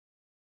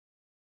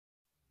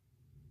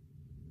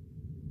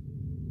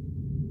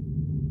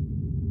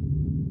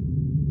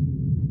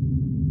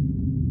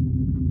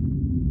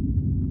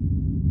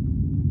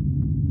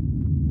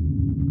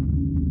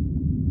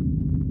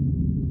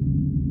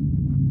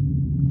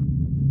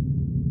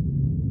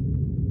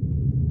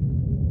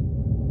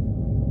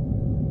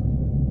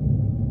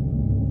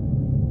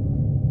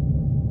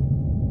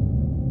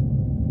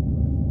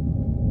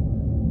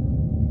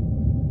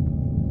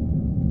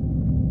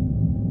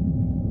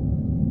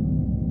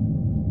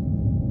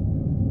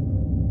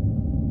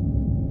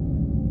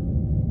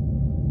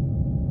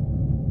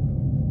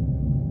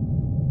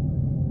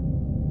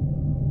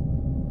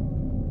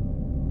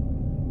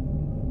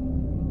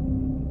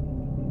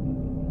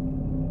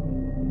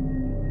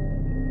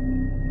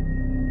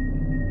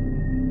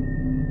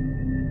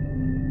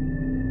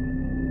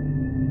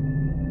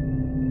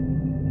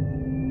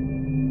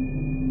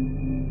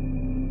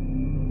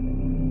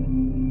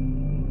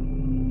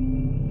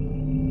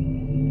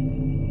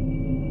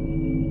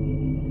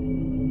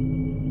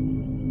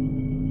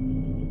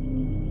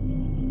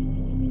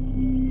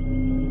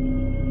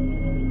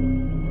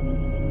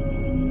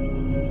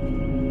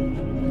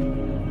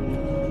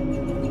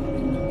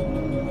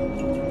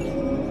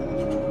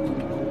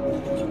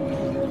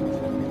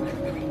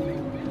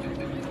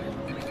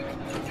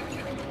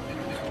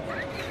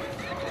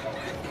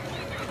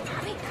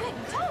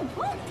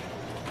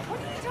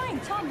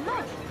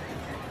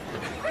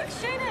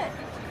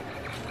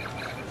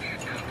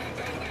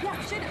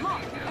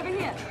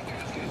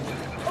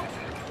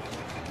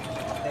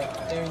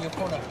there in your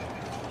corner.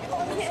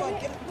 Oh, this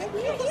side. Get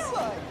the other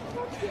side.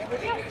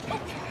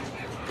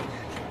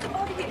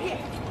 Over here.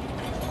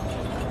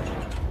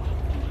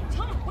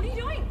 Tom, what are you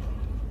doing?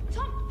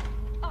 Tom!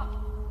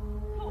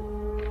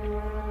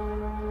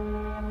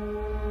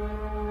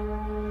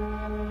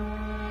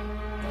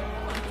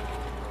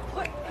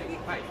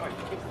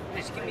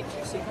 Just give me 2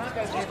 seconds. Can't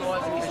go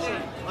vandalising the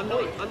machine. I'm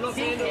not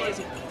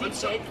vandalising. I'm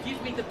sorry.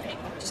 Give me the pen.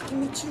 Just give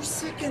me 2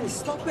 seconds.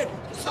 Stop it.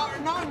 Sorry,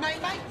 no, mate.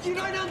 You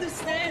don't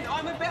understand.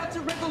 I'm about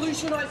to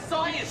revolutionise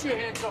science. Get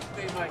your hands off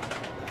me, mate.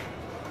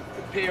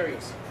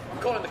 Imperials. I'm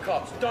calling the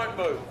cops. Don't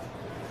move.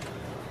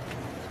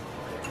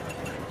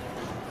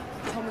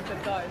 Tom, we've got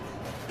to go.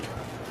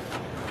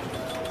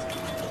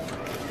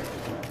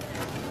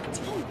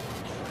 Tom!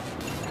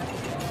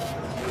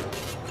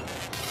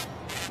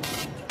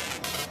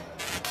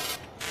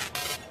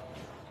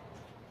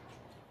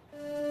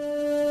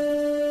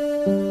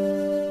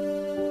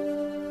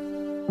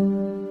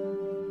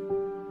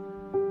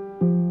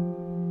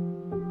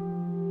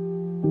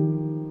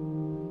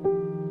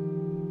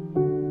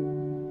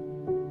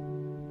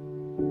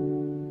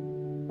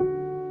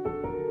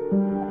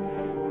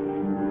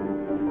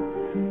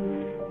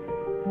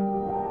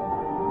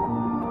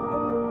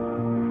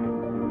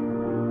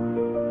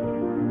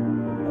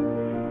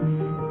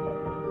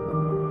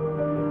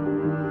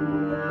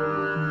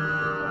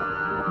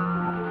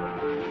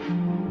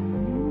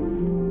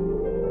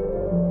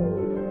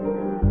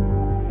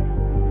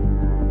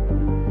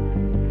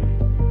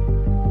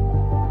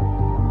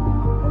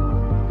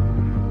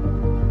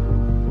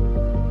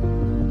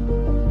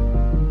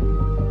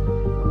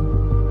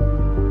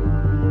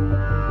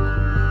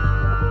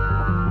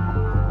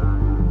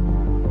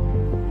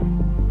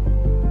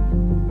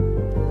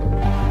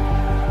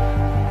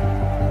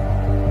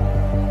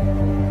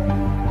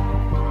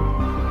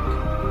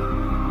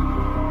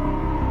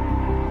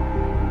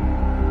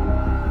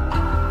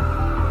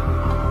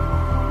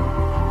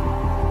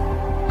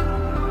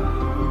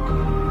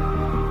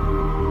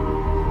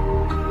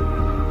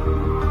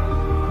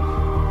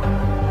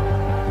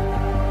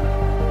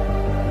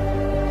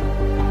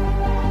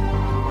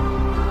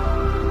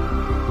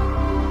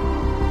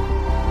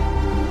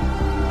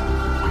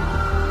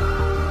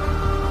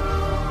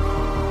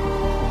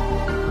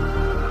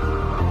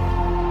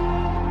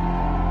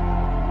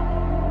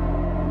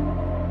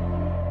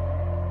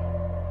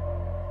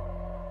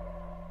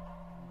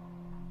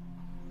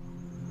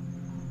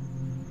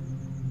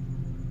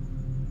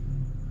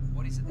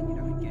 What is it that you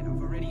don't get?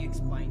 I've already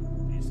explained.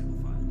 Can you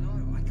simplify it? No,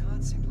 I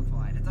can't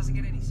simplify it. It doesn't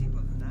get any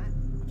simpler than that.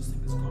 I just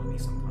think there's got to be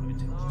some kind of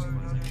intelligence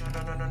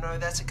civilization. No.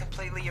 That's a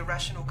completely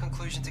irrational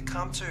conclusion to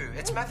come to.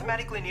 It's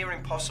mathematically near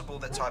impossible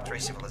that Type 3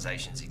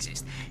 civilizations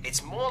exist.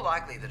 It's more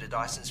likely that a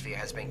Dyson sphere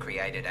has been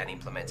created and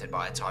implemented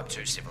by a Type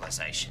 2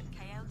 civilization.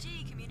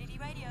 KLG, Community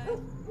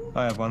Radio.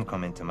 I have one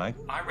comment to make.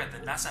 I read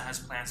that NASA has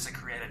plans to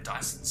create a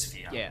Dyson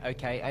sphere. Yeah,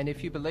 okay, and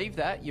if you believe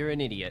that, you're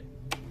an idiot.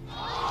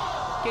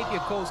 Keep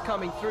your calls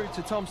coming through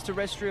to Tom's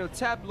Terrestrial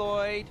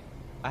Tabloid.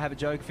 I have a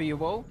joke for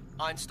you all.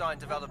 Einstein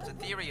developed a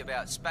theory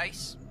about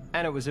space,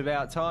 and it was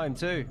about time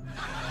too.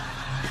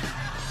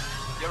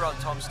 You're on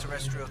Tom's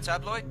Terrestrial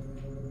Tabloid.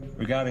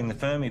 Regarding the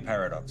Fermi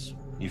paradox,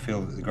 you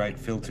feel that the great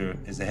filter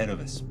is ahead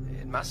of us.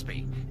 It must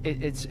be.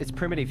 It's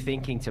primitive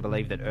thinking to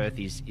believe that Earth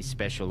is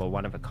special or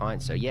one of a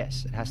kind, so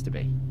yes, it has to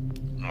be.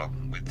 Well,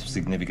 with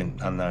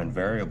significant unknown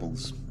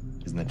variables,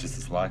 isn't it just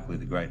as likely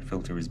the great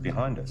filter is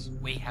behind us?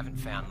 We haven't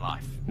found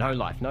life. No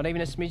life, not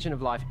even a smidgen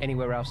of life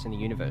anywhere else in the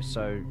universe,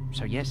 so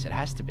yes, it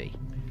has to be.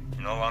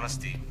 In all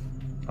honesty,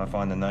 I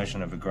find the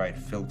notion of a great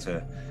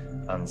filter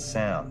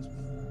unsound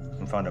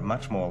and find it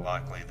much more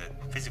likely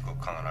that physical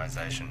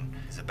colonization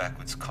is a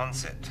backwards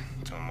concept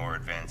to a more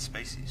advanced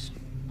species.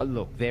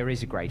 Look, there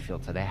is a great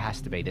filter. There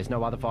has to be. There's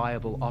no other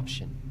viable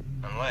option.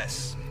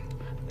 Unless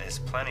there's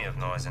plenty of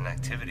noise and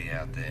activity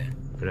out there.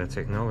 But our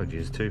technology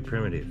is too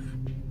primitive.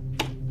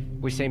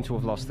 We seem to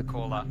have lost the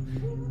caller.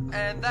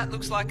 And that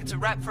looks like it's a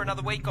wrap for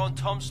another week on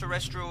Tom's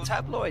Terrestrial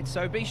Tabloid.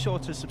 So be sure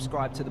to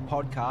subscribe to the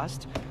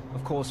podcast.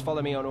 Of course,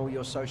 follow me on all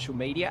your social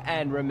media.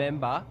 And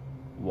remember,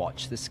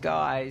 watch the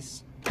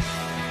skies.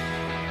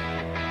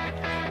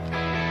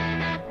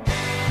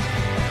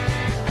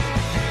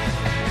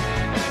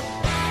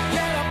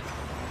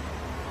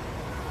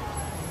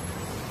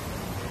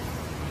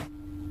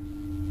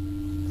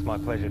 It's my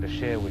pleasure to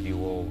share with you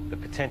all the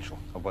potential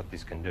of what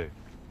this can do.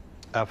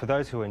 For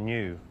those who are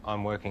new,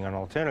 I'm working on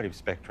alternative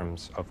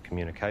spectrums of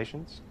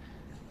communications,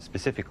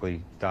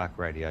 specifically dark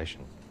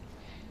radiation.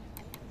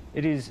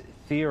 It is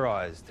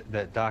theorised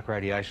that dark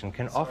radiation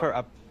can offer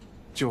up...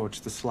 George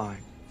the Sly.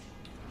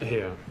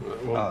 Here.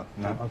 Oh,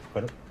 no, I've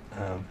got it.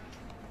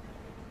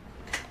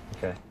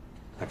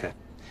 Okay.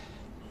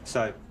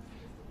 So,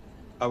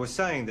 I was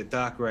saying that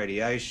dark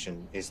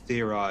radiation is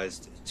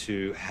theorised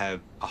to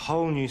have a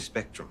whole new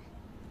spectrum.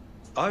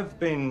 I've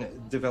been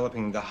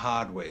developing the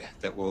hardware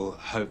that will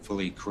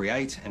hopefully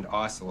create and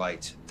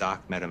isolate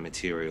dark matter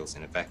materials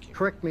in a vacuum.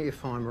 Correct me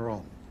if I'm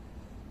wrong.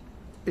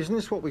 Isn't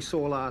this what we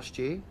saw last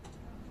year?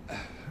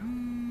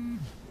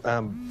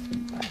 Well,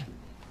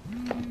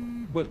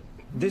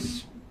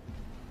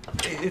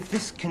 If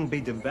this can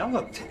be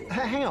developed...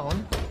 Hang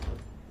on.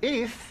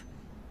 If...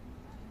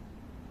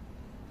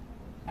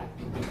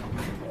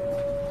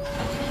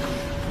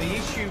 The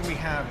issue we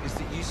have is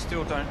that you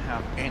still don't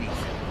have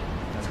anything.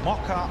 There's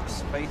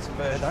mock-ups, beta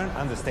versions. I don't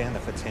understand the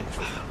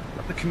potential.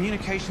 The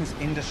communications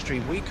industry,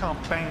 we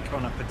can't bank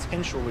on a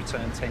potential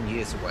return 10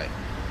 years away.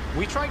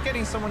 We tried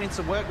getting someone in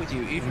to work with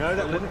you, even... No,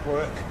 that wouldn't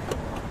work.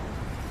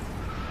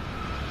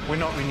 We're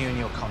not renewing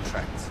your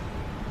contract.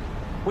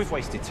 We've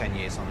wasted 10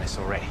 years on this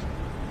already.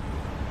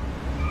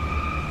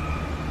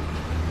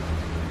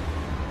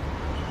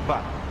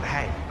 But,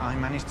 hey, I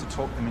managed to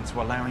talk them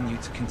into allowing you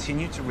to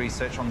continue to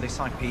research on this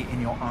IP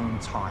in your own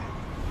time.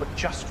 But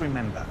just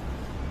remember,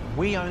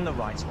 we own the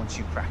rights once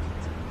you crack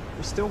it.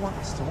 We still want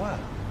this to work.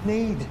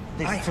 Need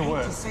this I to hate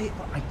work. to say it,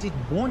 but I did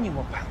warn you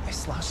about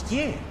this last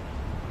year.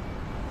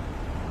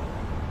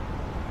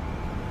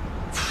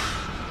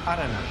 I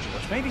don't know,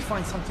 George. Maybe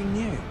find something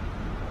new.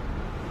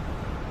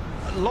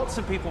 Lots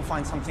of people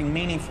find something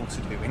meaningful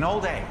to do in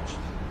old age.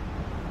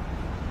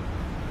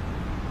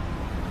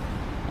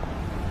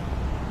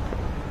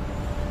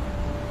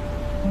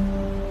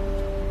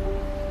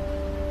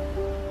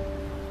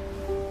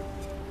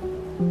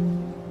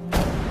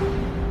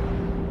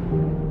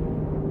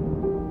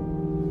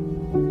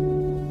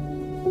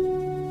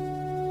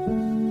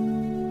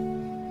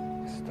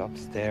 Stop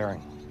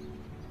staring.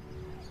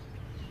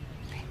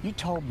 You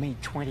told me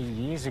 20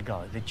 years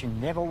ago that you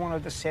never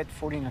wanted to set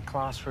foot in a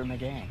classroom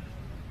again.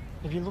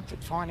 Have you looked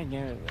at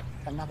finding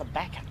another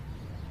backer?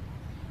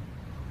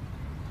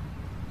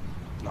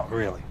 Not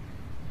really.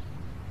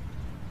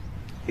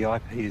 The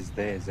IP is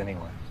theirs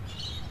anyway.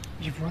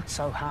 You've worked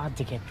so hard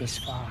to get this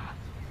far.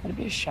 It'd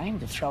be a shame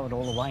to throw it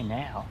all away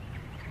now.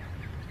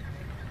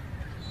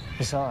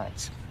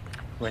 Besides,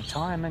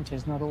 retirement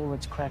is not all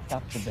it's cracked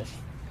up to be.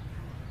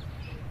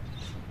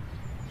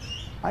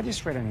 I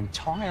just read an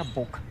entire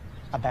book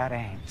about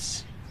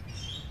ants.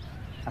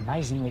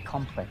 Amazingly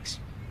complex.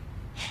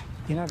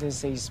 You know,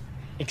 there's these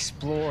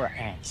explorer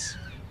ants.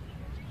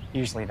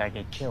 Usually they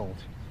get killed,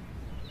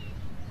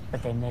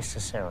 but they're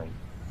necessary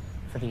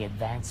for the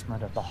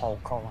advancement of the whole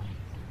colony.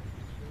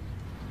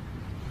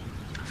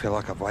 I feel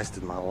like I've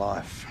wasted my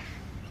life.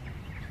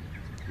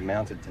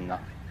 Amounted to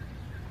nothing.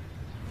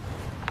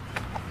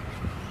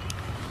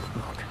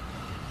 Look.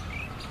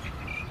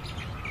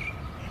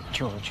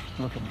 George,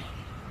 look at me.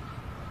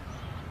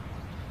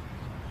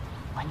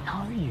 I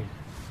know you.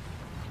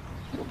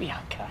 You'll be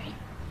okay.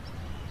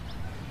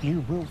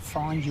 You will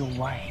find your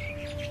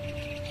way.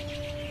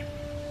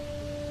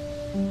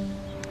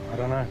 I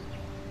don't know.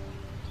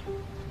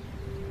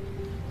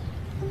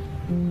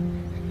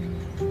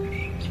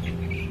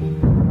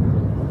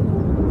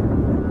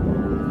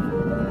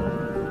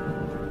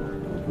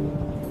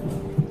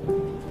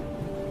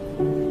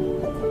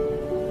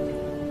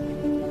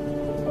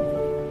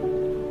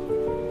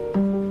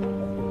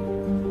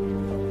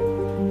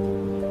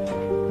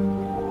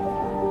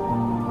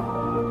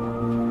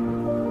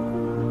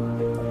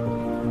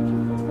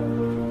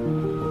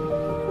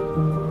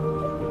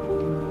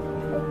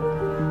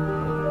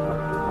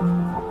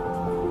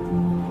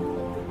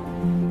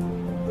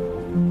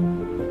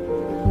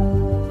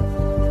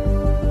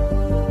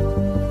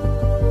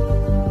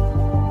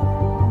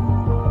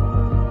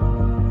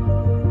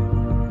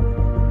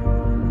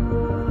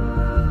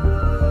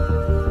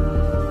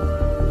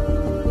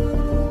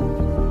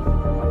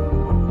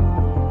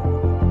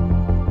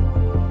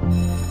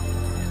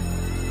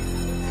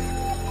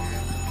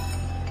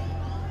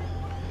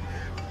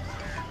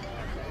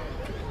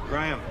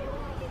 Graham,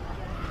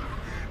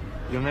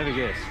 you'll never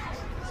guess.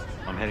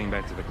 I'm heading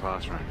back to the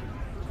classroom.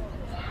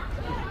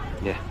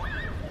 Yeah.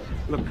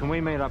 Look, can we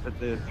meet up at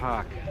the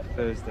park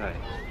Thursday?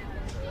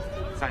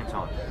 Same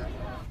time.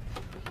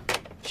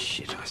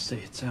 Shit, I see.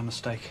 It's our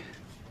mistake.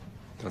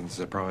 Doesn't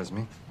surprise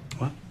me.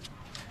 What?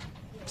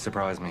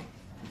 Surprise me.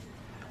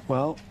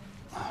 Well,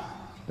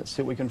 let's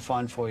see what we can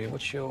find for you.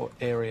 What's your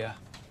area?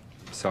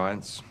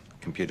 Science,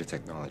 computer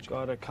technology.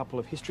 Got a couple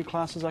of history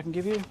classes I can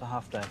give you. A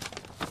half day.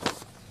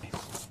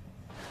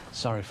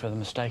 Sorry for the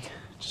mistake.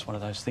 Just one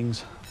of those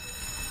things.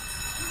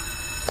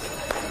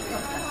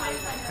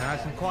 Can I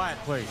have some quiet,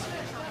 please?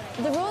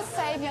 The rules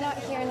say if you're not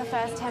here in the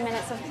first 10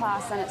 minutes of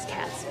class, then it's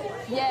cancelled.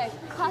 Yeah,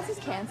 class is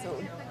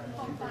cancelled.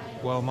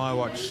 Well, my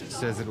watch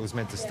says it was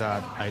meant to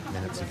start 8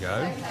 minutes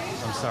ago.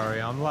 I'm sorry,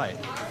 I'm late.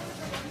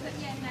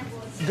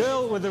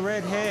 Girl with the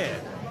red hair.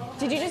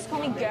 Did you just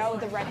call me girl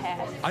with the red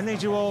hair? I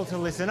need you all to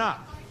listen up.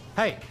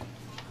 Hey.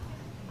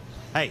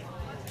 Hey.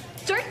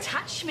 Don't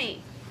touch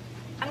me.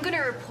 I'm going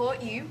to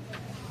report you.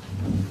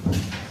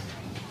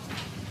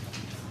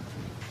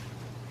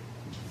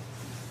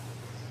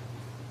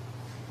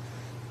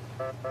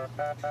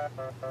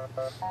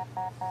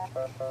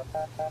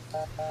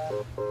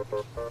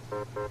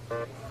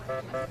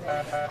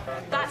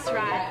 That's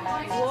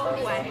right. Walk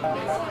away.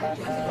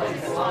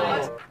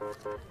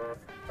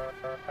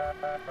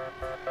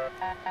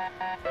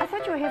 I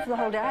thought you were here for the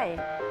whole day.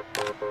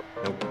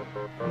 Nope.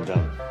 I'm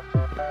done.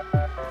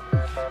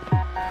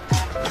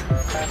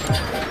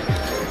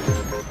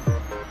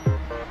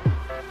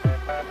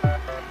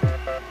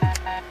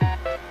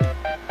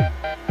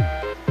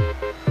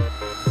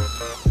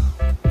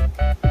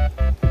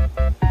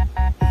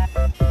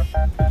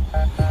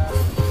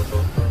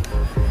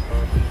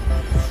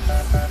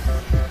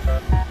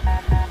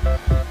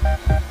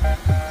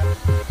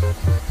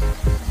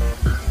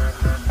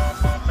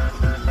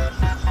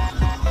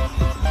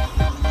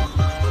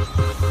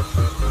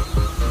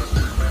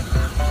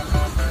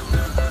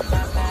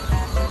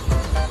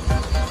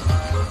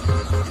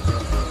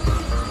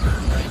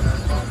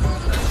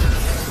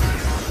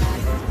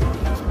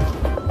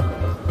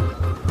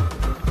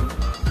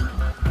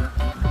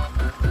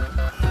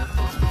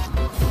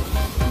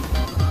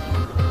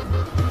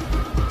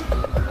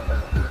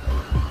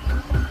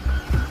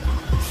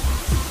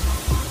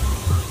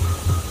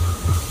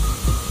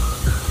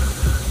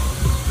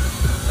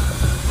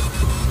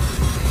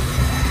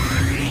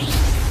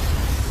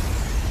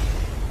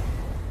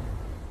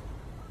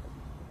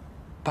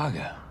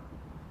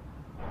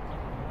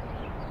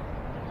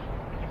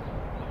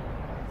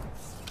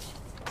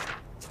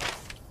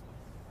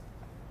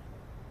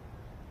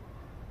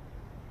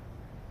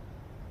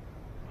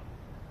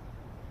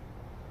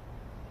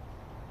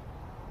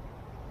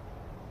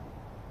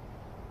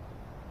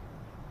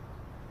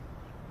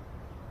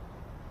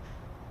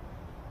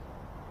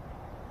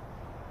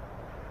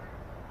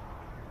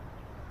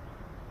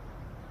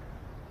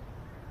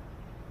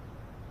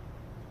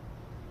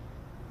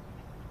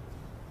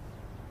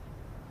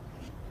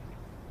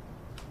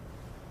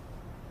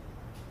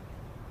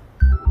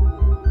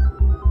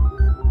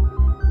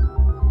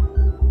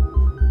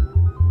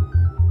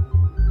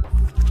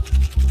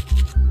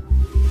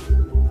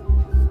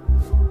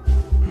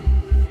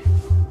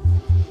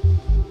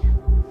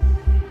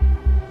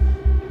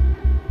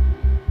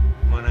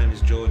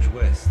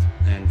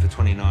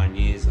 29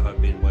 years,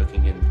 I've been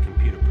working in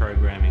computer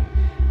programming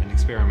and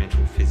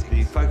experimental physics.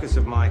 The focus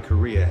of my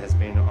career has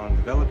been on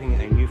developing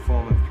a new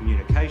form of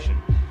communication,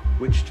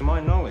 which, to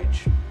my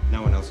knowledge,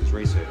 no one else has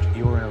researched.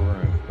 You're in a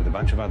room with a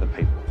bunch of other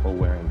people, all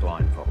wearing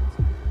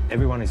blindfolds.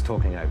 Everyone is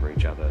talking over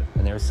each other,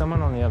 and there is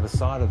someone on the other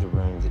side of the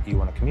room that you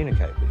want to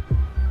communicate with,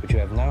 but you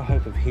have no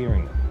hope of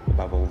hearing them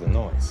above all the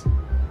noise.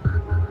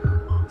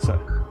 So,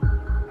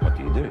 what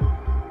do?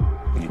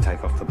 You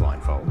take off the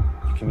blindfold.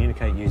 You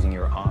communicate using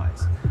your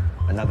eyes,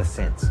 another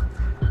sense.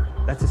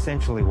 That's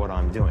essentially what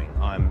I'm doing.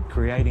 I'm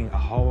creating a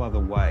whole other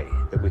way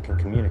that we can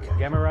communicate.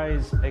 Gamma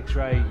rays,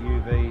 X-ray,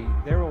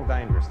 UV, they're all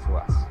dangerous to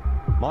us.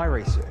 My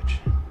research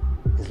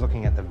is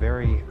looking at the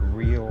very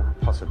real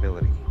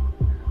possibility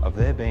of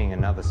there being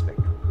another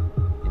spectrum,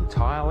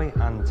 entirely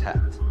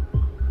untapped,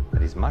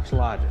 that is much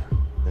larger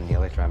than the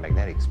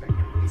electromagnetic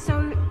spectrum.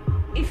 So,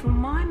 if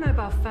my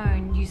mobile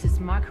phone uses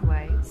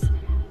microwaves,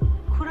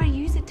 could I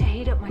use it to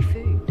heat up my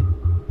food?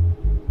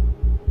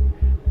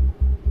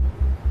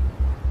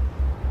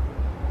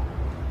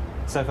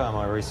 So far,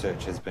 my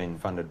research has been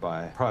funded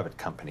by a private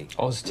company.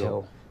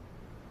 Oztel.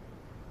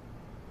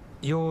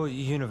 Your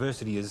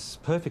university is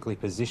perfectly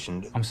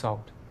positioned. I'm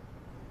sold.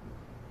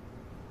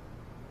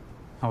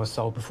 I was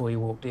sold before you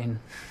walked in.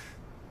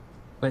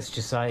 Let's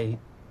just say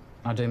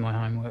I do my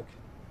homework.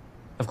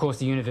 Of course,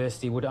 the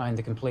university would own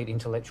the complete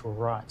intellectual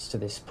rights to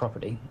this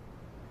property.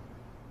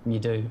 You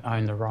do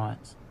own the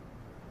rights.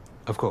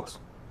 Of course.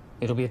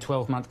 It'll be a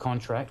 12-month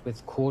contract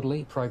with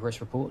quarterly progress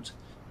reports.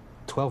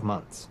 12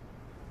 months?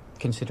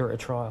 Consider it a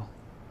trial.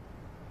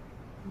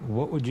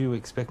 What would you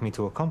expect me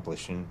to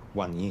accomplish in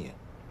 1 year?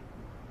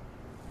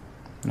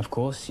 Of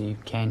course, you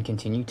can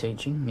continue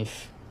teaching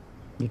if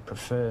you'd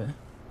prefer.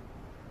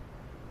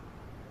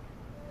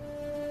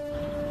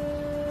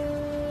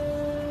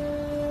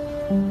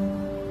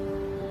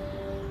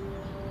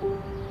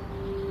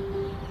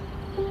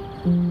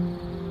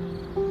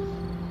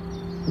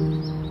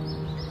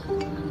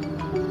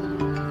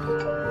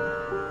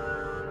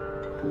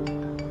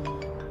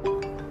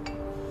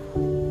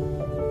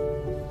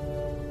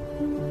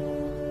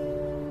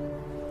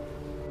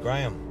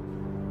 Graham.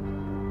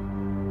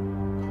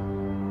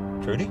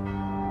 Trudy?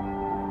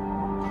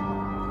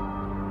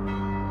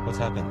 What's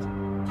happened?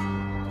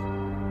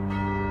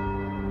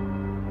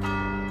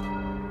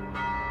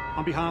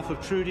 On behalf of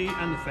Trudy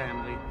and the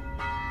family,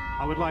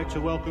 I would like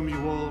to welcome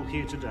you all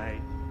here today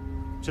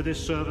to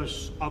this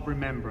service of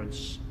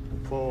remembrance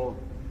for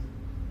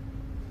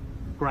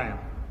Graham.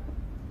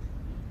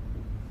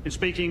 In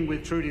speaking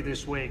with Trudy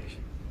this week,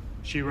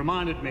 she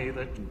reminded me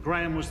that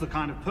Graham was the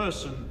kind of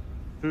person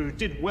who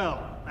did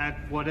well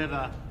at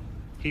whatever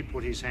he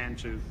put his hand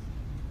to.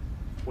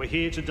 We're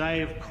here today,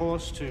 of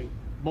course, to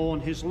mourn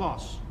his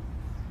loss.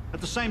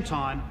 At the same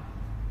time,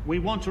 we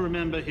want to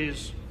remember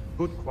his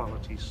good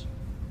qualities.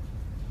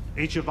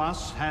 Each of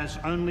us has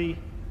only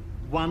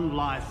one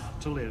life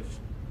to live.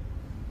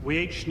 We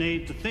each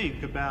need to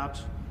think about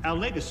our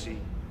legacy.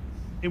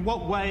 In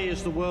what way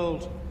is the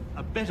world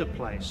a better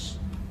place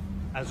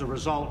as a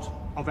result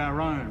of our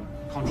own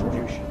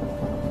contribution?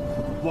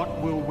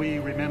 What will we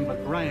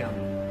remember Graham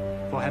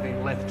for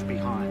having left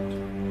behind?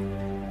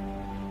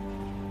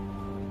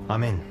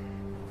 I'm in.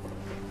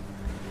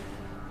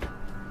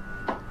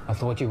 I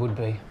thought you would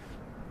be.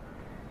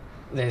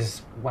 There's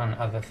one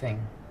other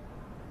thing.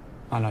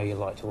 I know you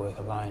like to work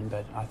alone,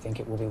 but I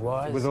think it will be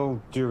wise. With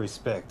all due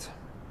respect,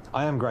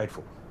 I am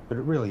grateful, but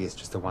it really is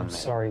just a one-man.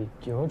 Sorry,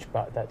 George,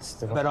 but that's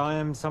the... But I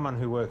am someone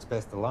who works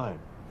best alone.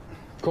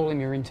 Call him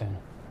your intern.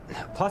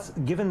 Plus,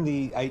 given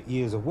the 8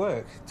 years of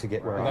work to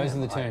get where I am... Those are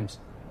the terms.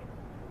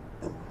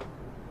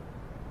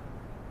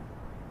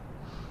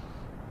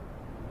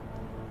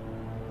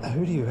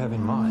 Who do you have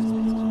in mind?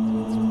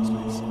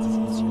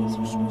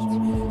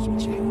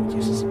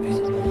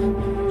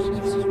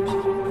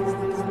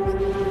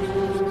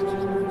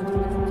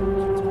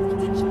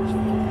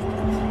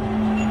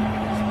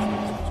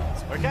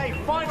 Okay,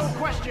 final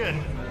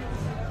question.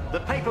 The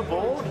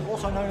paperboard,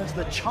 also known as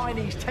the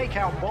Chinese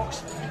takeout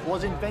box,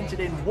 was invented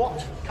in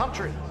what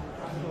country?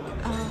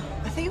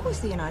 I think it was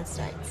the United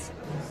States.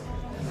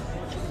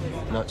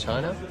 Not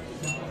China?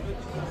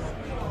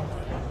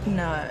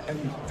 No,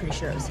 I'm pretty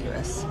sure it was the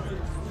US.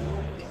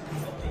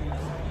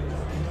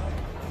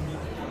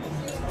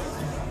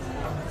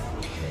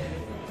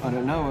 I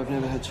don't know. I've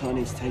never had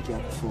Chinese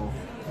takeout before.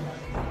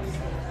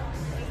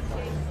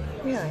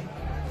 Really?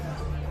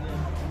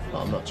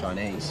 Well, I'm not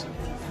Chinese.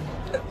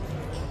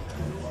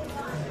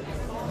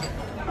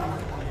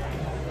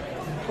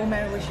 Well,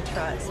 maybe we should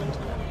try it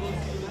sometime.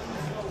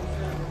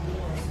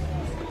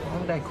 Why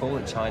would they call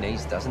it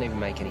Chinese? Doesn't even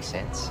make any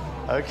sense.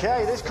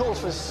 Okay, this calls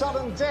for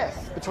sudden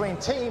death between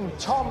Team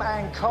Tom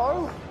and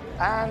Co.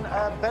 and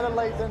better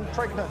late than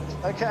pregnant.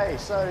 Okay,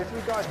 so if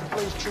you guys could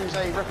please choose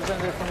a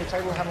representative from your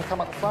table and have them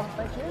come up the front,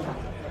 thank you.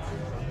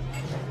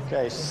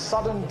 Okay,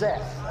 sudden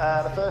death.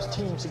 The first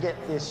team to get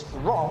this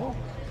wrong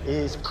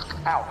is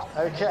out.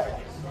 Okay,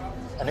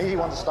 an easy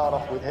one to start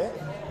off with here.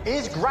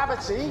 Is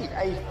gravity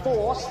a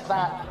force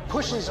that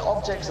pushes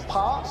objects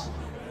apart,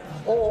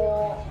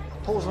 or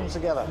pulls them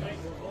together?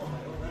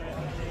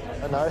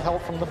 No,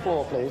 help from the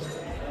floor, please.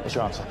 What's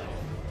your answer?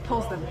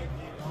 Pulls them.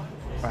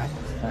 Right.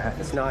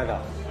 It's neither.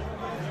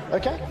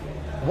 Okay.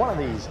 One of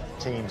these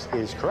teams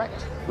is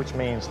correct, which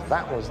means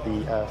that was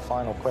the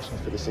final question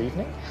for this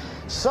evening.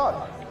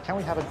 So, can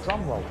we have a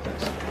drum roll,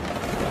 please?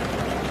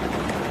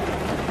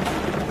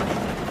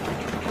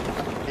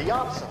 The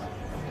answer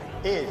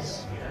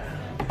is...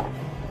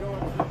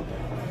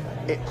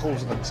 it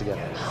pulls them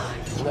together.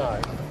 No.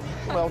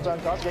 Well done,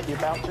 guys. Get your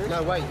vouchers.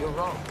 No, wait, you're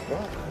wrong.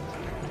 What?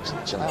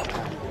 Chill out,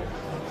 pal.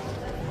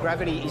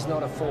 Gravity is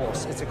not a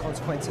force, it's a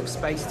consequence of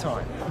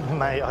space-time.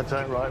 Mate, I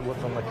don't write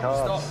what's on the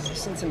cards. Stop,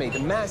 listen to me. The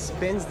mass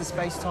bends the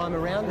space-time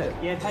around it.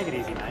 Yeah, take it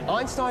easy, mate.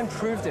 Einstein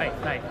proved it.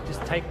 Mate,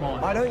 just take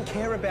mine. I don't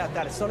care about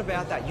that. It's not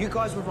about that. You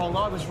guys were wrong,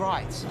 I was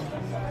right.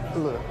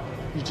 Look,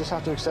 you just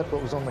have to accept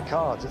what was on the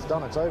cards. It's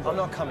done, it's over. I'm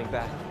not coming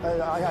back.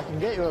 I can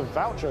get you a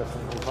voucher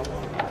from the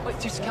company. Wait,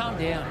 just calm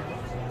down.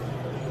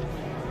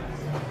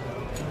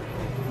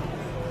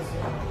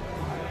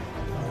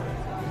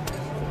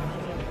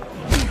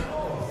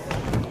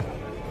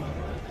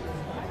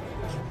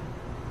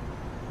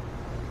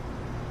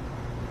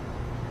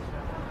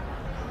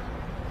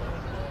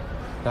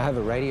 I have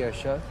a radio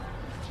show.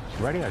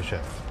 Radio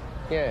show?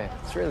 Yeah,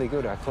 it's really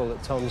good. I call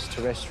it Tom's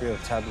Terrestrial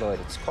Tabloid.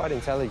 It's quite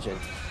intelligent.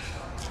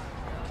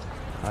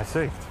 I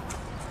see.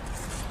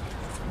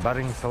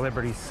 Budding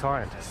celebrity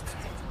scientist.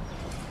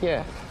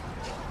 Yeah.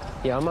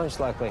 Yeah, I'll most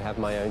likely have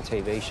my own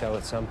TV show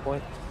at some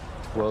point.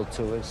 World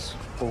tours,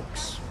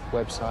 books,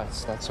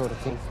 websites, that sort of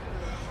thing.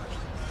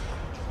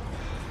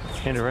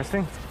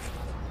 Interesting.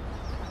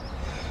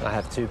 I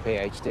have 2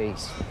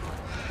 PhDs.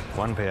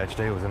 One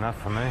PhD was enough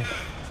for me.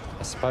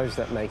 I suppose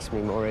that makes me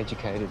more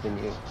educated than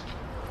you.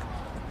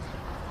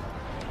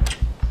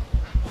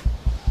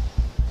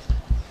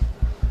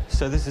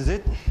 So this is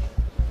it?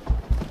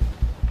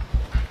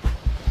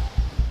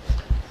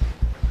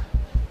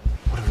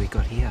 What have we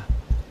got here?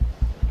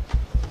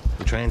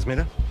 The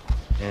transmitter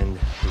and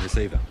the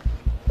receiver.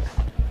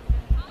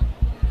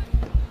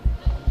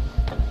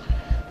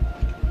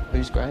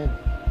 Who's Graham?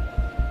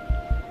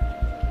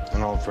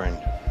 An old friend.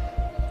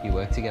 You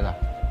work together?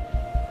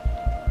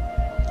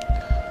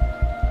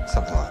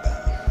 Something like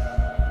that.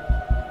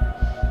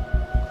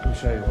 Let me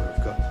show you what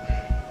I've got.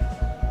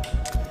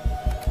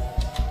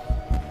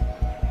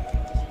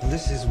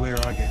 This is where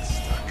I get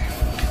stuck.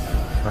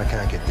 I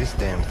can't get this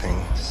damn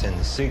thing to send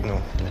the signal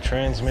from the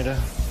transmitter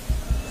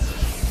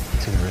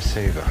to the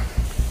receiver.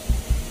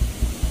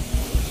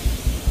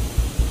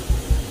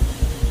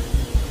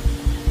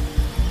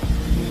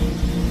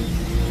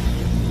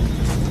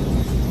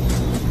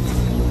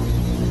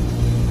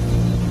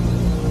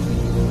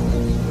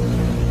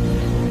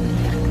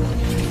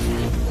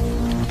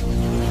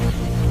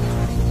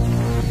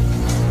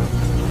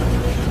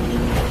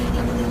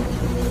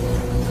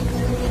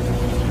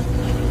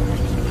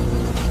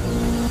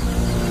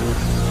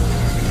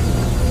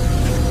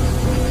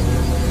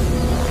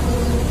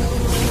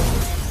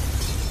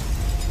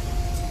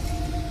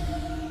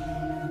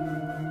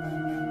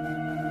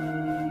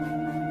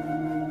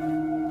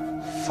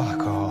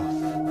 Fuck off.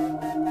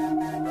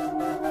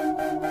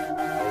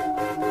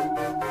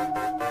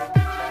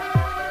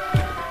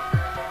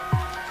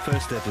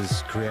 First step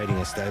is creating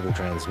a stable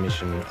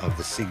transmission of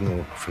the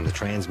signal from the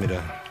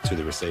transmitter to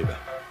the receiver.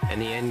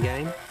 And the end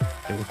game?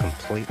 It will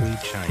completely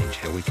change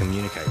how we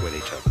communicate with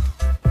each other.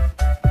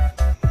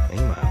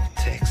 Email,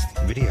 text,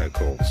 video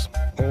calls,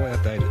 all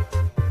outdated.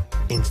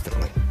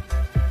 Instantly.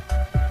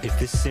 If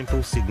this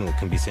simple signal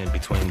can be sent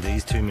between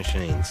these two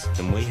machines,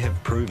 then we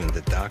have proven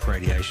that dark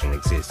radiation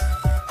exists.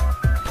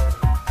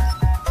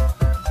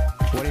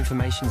 What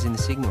information's in the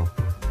signal?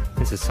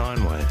 It's a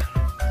sine wave.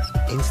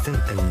 Instant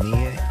and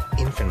near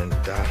infinite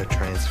data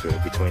transfer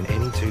between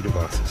any two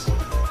devices.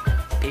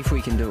 If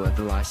we can do it,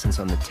 the license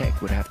on the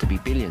tech would have to be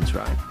billions,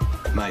 right?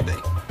 Maybe.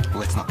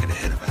 Let's not get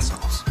ahead of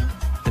ourselves.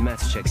 The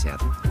maths checks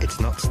out. It's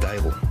not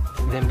stable.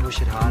 Then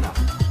push it harder.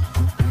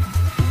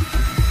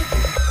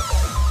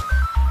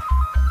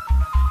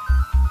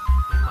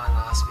 In my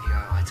last video,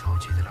 I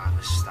told you that I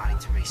was starting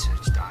to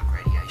research dark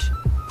radiation.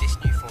 This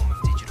new form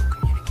of digital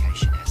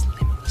communication has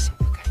limitless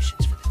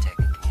implications for the tech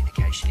and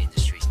communication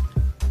industries.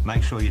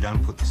 Make sure you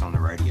don't put this on the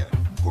radio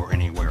or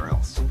anywhere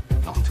else.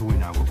 Not until we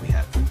know what we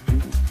have.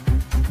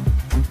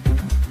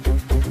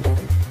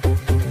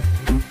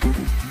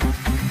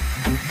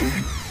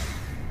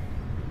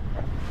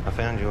 I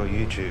found your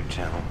YouTube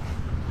channel.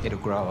 It'll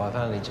grow. I've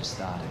only just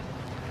started.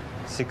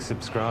 6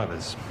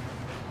 subscribers.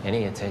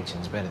 Any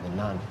attention's better than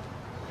none.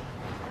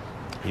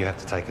 You have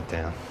to take it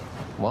down.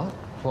 What?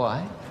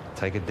 Why?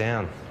 Take it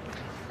down.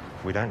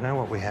 We don't know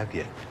what we have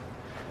yet.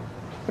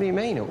 What do you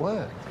mean, at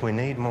work? We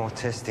need more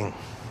testing.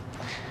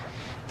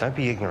 Don't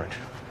be ignorant.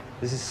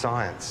 This is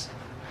science.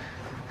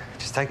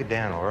 Just take it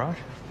down, all right?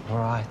 All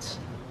right.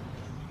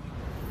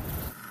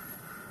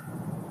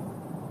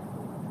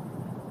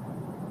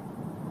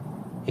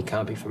 It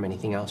can't be from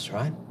anything else,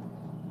 right?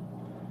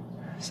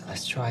 So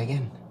let's try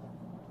again.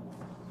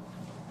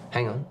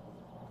 Hang on.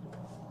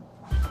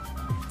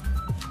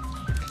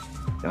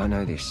 I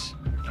know this.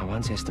 I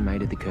once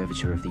estimated the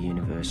curvature of the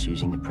universe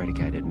using the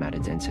predicated matter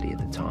density at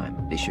the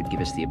time. This should give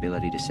us the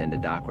ability to send a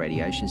dark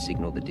radiation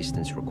signal the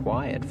distance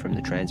required from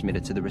the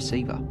transmitter to the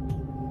receiver.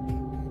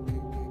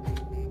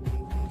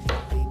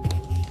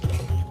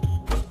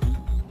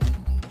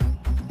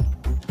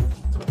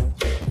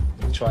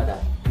 Try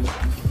that.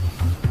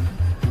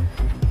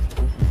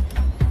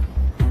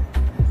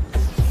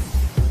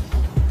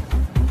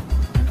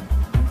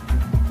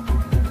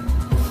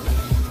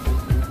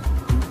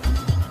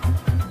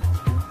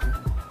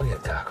 We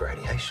have dark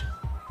radiation.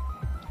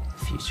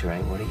 The future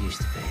ain't what it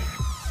used to be.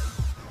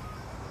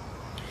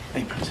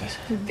 Hey, Princess.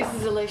 This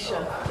is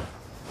Alicia.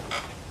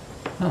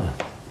 Oh,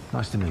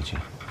 nice to meet you.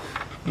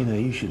 You know,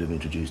 you should have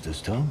introduced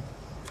us, Tom.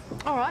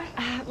 All right,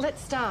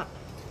 let's start.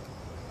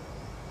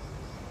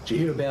 Did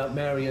you hear about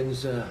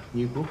Marion's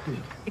new book?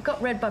 It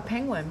got read by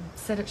Penguin.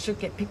 Said it should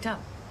get picked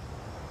up.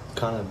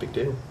 Kind of a big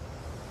deal.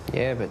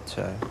 Yeah, but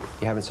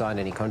you haven't signed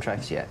any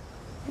contracts yet.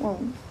 Well,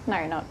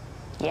 no, not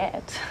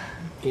yet.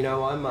 You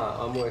know,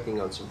 I'm working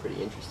on some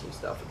pretty interesting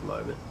stuff at the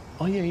moment.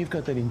 Oh, yeah, you've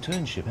got that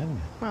internship, haven't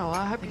you? Well,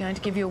 I hope you're going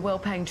to give you a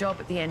well-paying job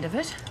at the end of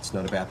it. It's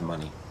not about the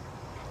money.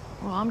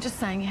 Well, I'm just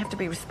saying you have to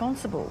be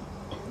responsible.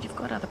 You've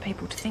got other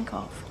people to think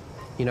of.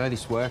 You know,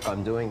 this work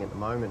I'm doing at the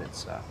moment,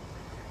 it's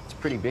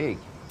pretty big.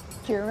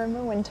 Do you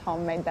remember when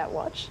Tom made that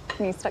watch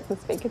and you stuck the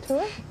speaker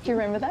to it? Do you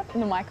remember that in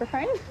the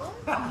microphone?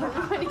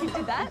 When you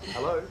did that?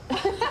 Hello?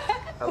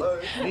 Hello?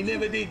 He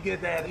never did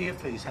get that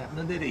earpiece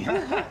happening, did he?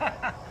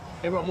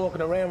 Everyone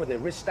walking around with their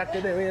wrists stuck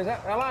to their ears.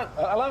 Hello?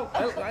 Hello?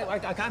 I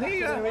can't hear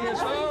you.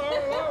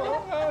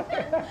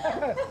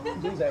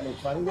 Geez, that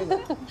looks funny,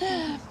 doesn't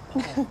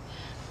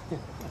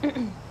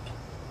it?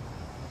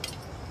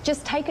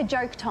 Just take a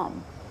joke,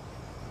 Tom.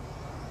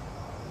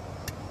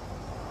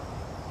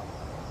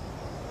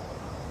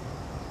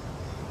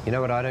 You know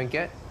what I don't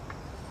get?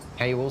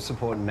 How you all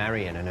support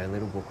Marion and her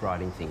little book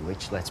writing thing,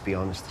 which, let's be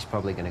honest, is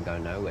probably going to go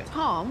nowhere.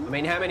 Tom? I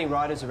mean, how many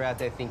writers are out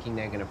there thinking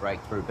they're going to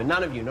break through? But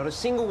none of you, not a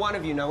single one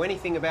of you, know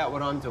anything about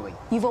what I'm doing.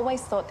 You've always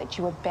thought that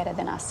you were better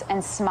than us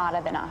and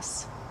smarter than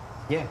us.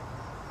 Yeah,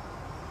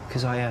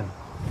 because I am.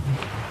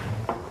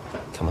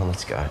 Come on,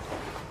 let's go.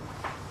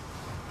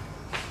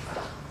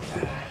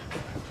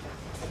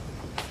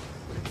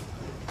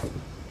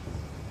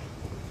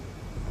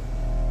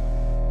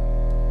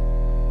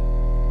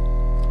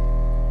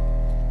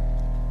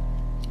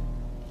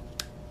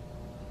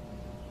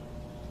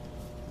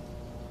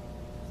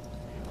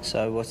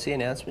 So, what's the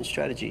announcement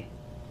strategy?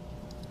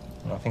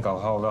 I think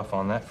I'll hold off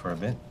on that for a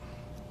bit.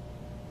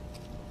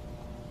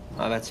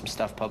 I've had some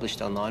stuff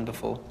published online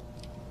before.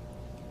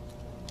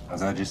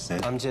 As I just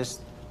said. I'm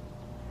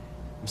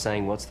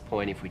saying, what's the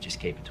point if we just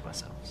keep it to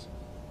ourselves?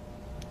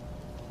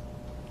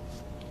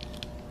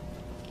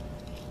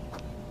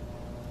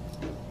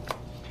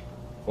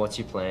 What's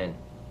your plan?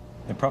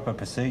 The proper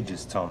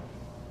procedures, Tom.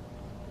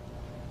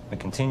 We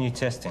continue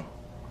testing.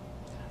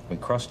 We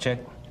cross-check,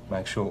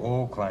 make sure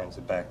all claims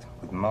are backed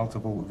with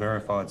multiple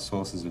verified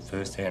sources of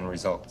first-hand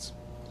results.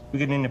 We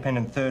get an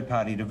independent third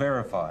party to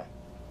verify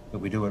that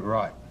we do it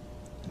right.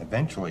 And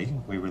eventually,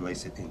 we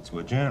release it into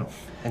a journal.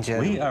 And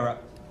journal? We are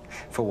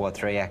For what,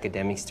 3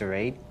 academics to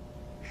read?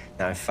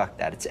 No, fuck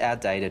that. It's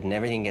outdated and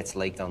everything gets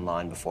leaked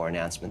online before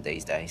announcement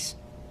these days.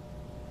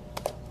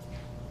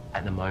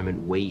 At the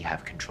moment, we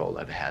have control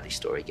over how this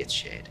story gets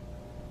shared.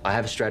 I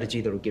have a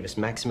strategy that'll give us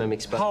maximum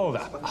exposure.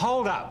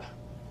 Hold up.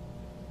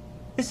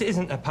 This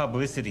isn't a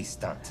publicity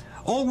stunt.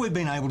 All we've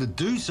been able to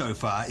do so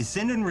far is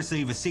send and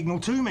receive a signal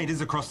 2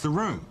 meters across the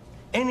room.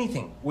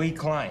 Anything we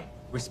claim,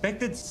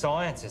 respected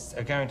scientists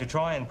are going to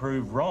try and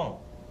prove wrong.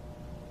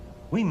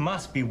 We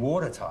must be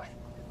watertight,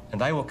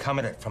 and they will come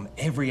at it from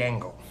every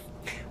angle.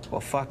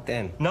 Well, fuck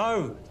them.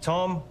 No,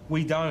 Tom,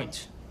 we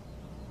don't.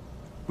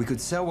 We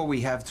could sell what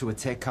we have to a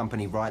tech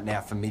company right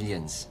now for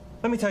millions.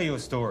 Let me tell you a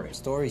story.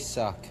 Stories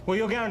suck. Well,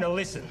 you're going to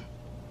listen.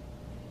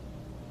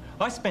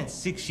 I spent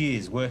 6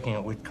 years working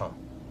at Whitcomb.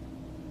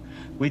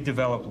 We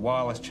developed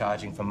wireless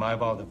charging for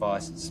mobile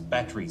devices,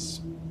 batteries,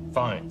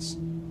 phones,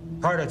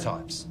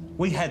 prototypes.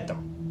 We had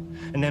them.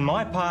 And then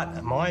my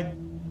partner,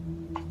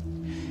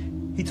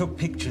 he took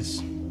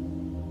pictures.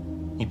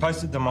 He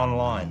posted them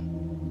online.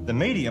 The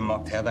media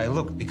mocked how they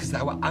looked because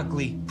they were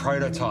ugly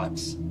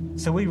prototypes.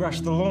 So we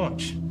rushed the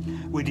launch.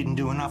 We didn't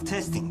do enough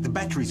testing. The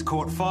batteries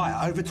caught fire.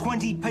 Over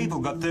 20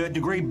 people got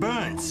third-degree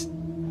burns.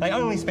 They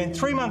only spent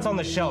 3 months on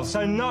the shelves,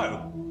 so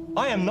no,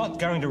 I am not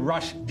going to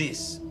rush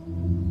this.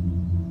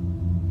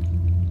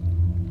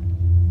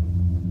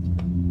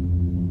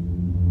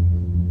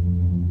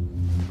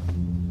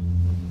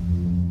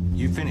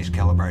 You finished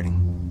calibrating.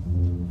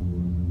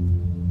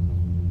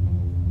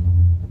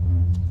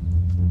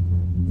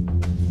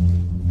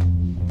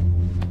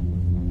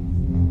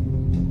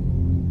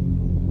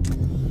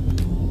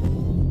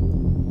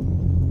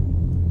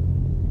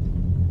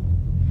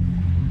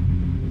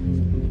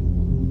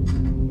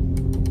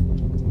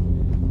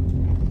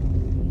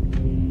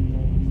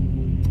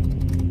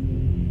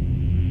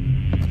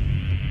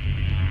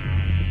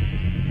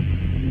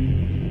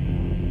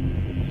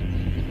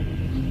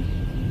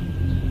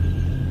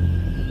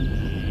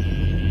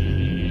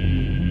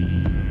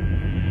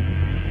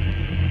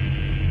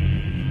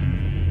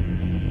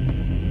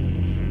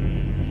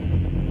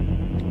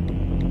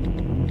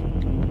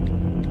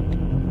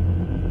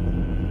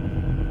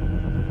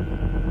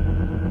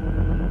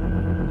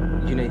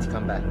 You need to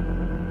come back.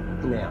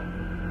 Now.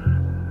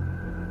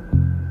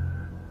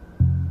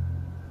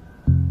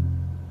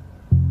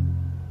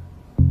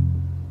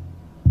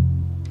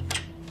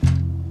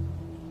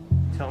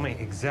 Tell me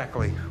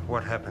exactly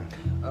what happened.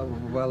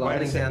 Well, Wait I a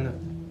think sec.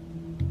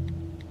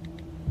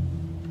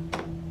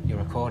 You're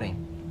recording.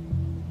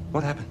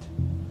 What happened?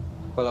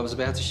 Well, I was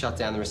about to shut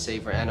down the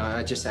receiver and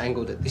I just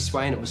angled it this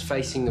way and it was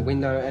facing the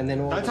window and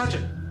then all Don't touch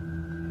it!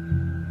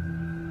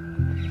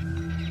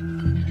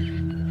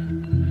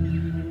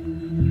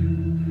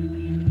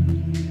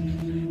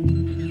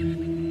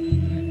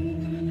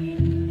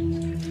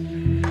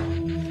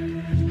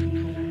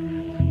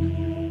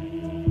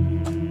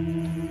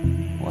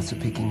 What's it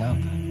picking up?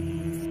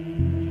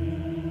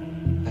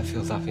 That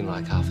feels nothing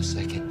like half a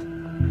second.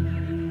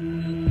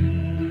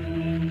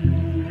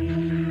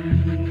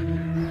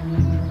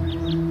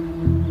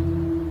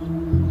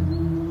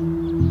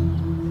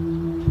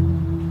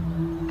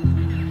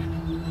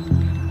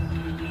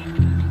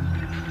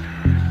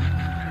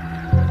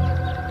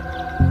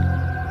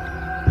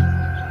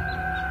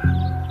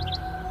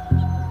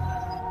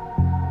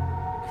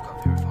 We've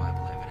got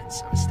verifiable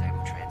evidence of a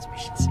stable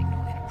transmission signal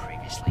in a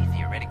previously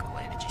theoretical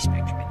energy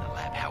spectrum in the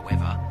lab.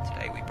 However,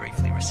 today we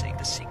briefly received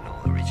a signal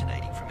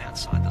originating from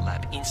outside the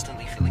lab,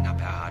 instantly filling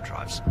up our hard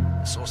drives.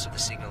 The source of the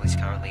signal is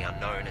currently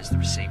unknown as the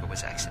receiver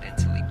was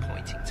accidentally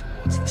pointing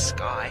towards the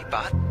sky,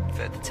 but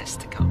further tests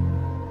to come.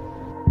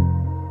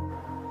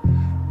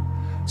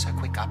 So,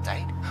 quick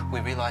update. We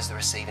realised the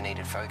receiver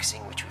needed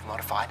focusing, which we've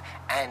modified,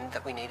 and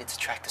that we needed to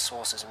track the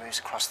source as it moves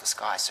across the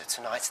sky. So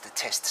tonight's the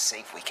test to see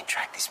if we can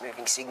track this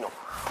moving signal.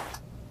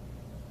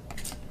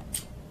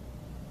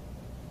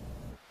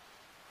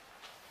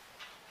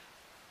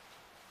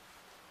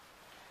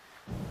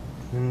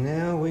 And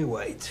now we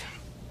wait.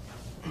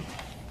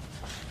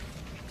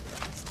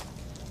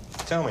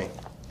 Tell me,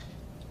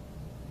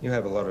 you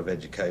have a lot of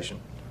education.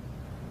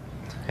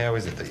 How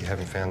is it that you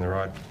haven't found the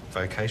right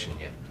vocation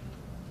yet?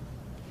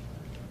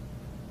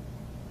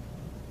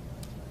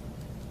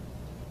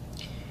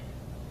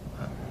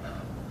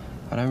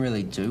 I don't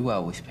really do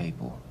well with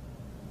people.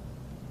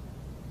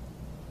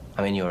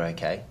 I mean, you're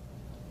okay.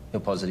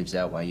 Your positives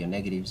outweigh your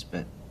negatives,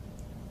 but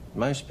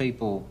most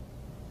people,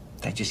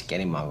 they just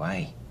get in my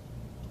way.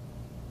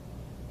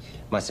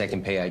 My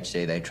second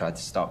PhD, they tried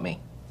to stop me.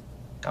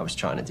 I was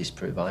trying to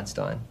disprove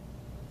Einstein.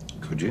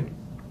 Could you?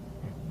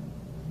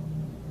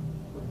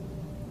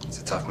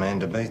 It's a tough man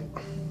to beat.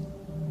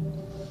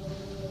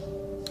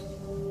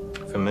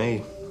 For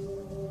me,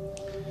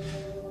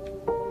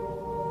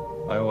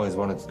 I always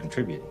wanted to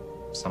contribute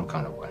some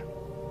kind of way.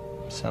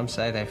 Some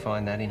say they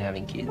find that in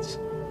having kids.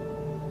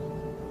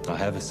 I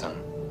have a son.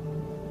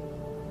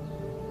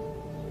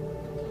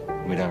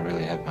 We don't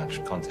really have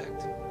much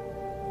contact.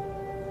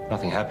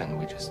 Nothing happened,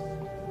 we just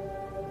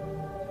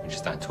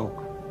don't talk.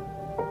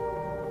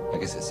 I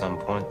guess at some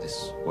point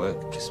this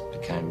work just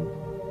became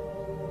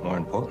more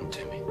important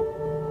to me.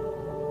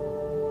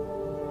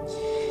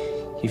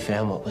 You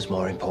found what was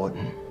more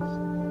important.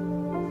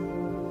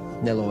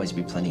 There'll always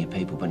be plenty of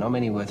people, but not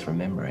many worth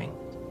remembering.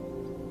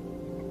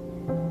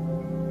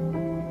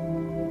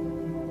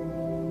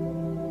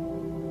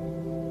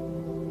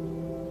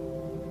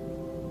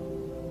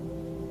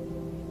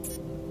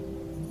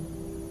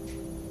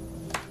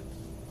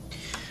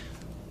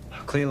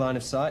 Clear line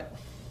of sight.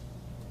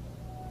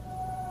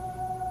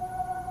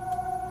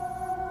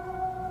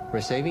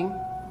 Receiving?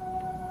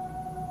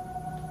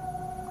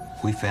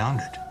 We found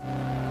it.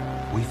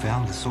 We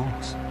found the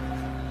source.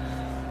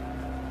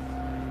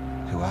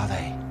 Who are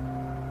they?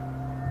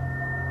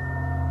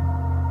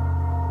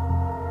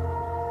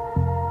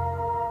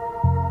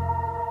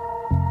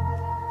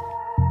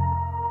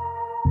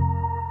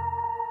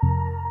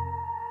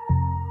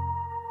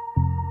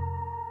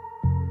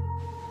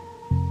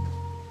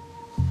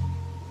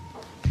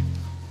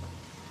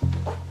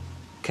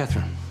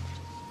 Catherine.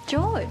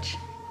 George.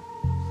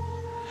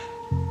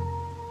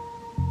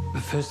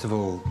 First of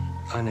all,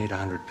 I need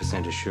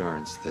 100%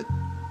 assurance that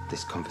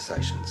this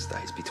conversation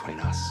stays between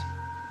us.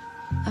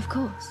 Of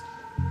course.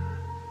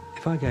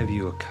 If I gave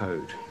you a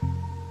code,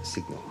 a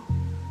signal,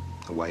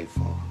 a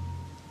waveform,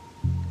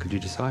 could you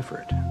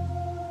decipher it?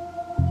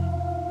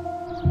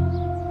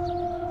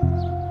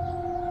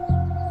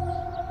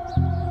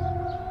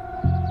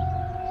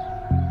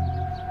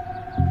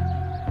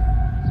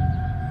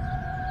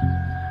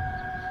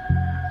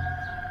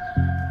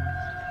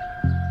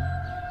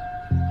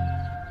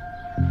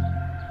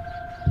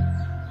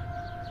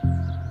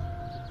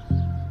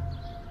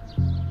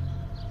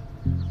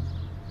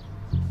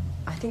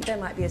 I think there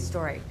might be a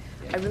story.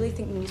 I really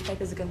think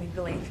newspapers are going to be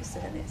really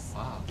interested in this.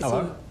 Wow.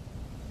 Hello.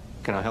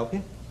 Can I help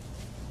you?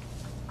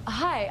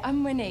 Hi,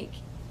 I'm Monique.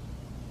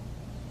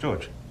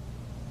 George.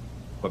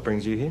 What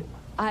brings you here?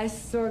 I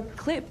saw a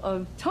clip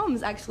of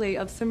Tom's, actually,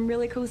 of some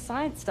really cool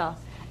science stuff.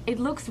 It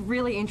looks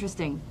really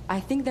interesting. I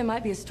think there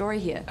might be a story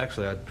here.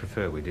 Actually, I'd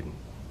prefer we didn't.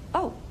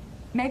 Oh,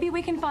 maybe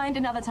we can find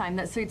another time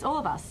that suits all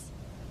of us.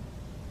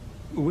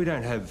 We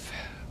don't have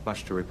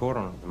much to report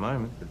on at the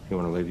moment, but if you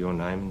want to leave your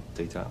name and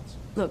details.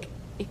 Look,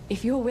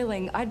 If you're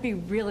willing, I'd be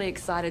really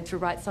excited to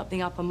write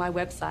something up on my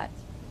website.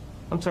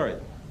 I'm sorry,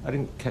 I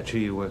didn't catch who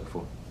you work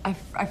for. I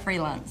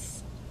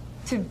freelance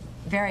to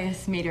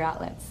various media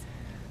outlets.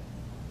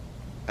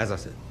 As I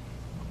said,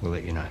 we'll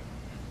let you know.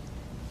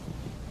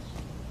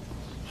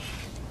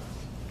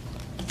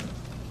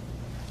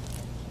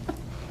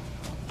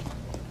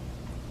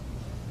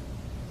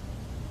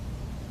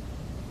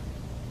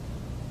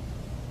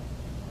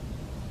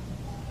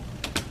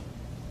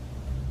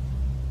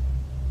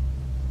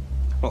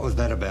 What was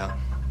that about?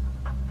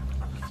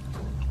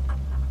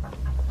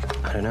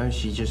 I don't know,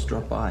 she just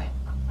dropped by.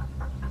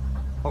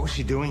 What was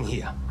she doing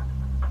here?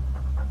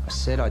 I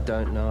said I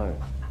don't know.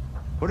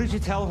 What did you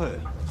tell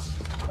her?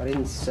 I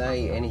didn't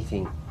say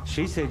anything.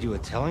 She said you were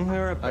telling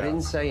her about... I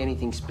didn't say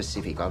anything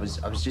specific. I was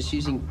just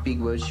using big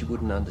words she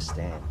wouldn't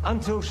understand.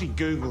 Until she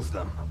Googles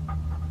them.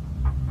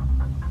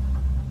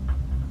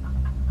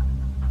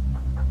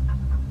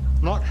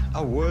 Not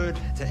a word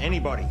to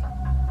anybody.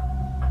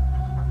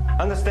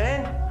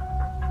 Understand?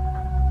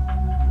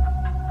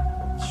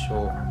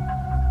 Sure.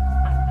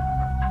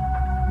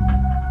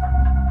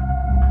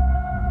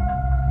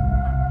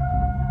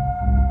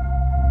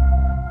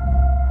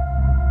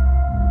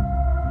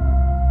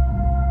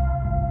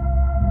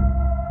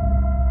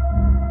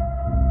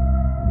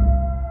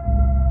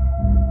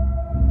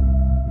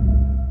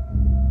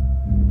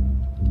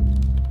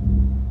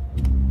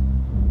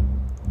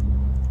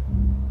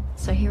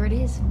 So here it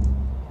is.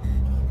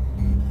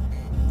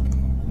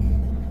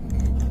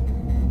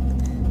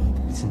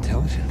 It's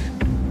intelligent.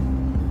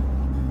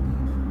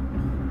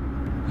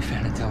 We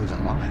found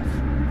intelligent life.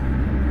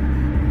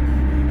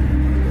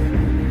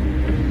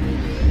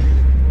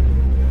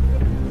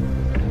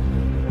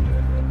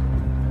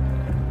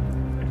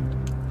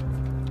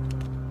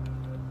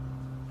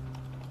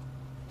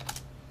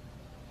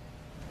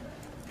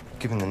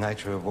 Given the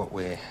nature of what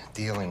we're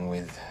dealing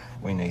with,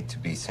 we need to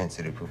be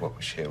sensitive with what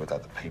we share with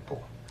other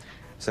people.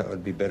 So it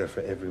would be better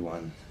for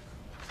everyone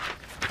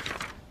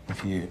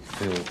if you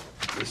fill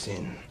this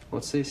in.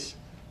 What's this?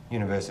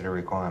 University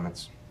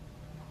requirements.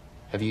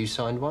 Have you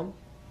signed one?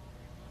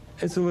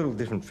 It's a little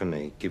different for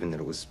me, given that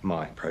it was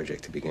my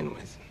project to begin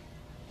with.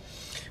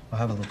 I'll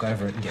have a look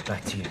over it and get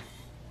back to you.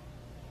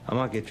 I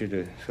might get you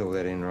to fill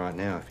that in right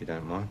now, if you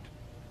don't mind.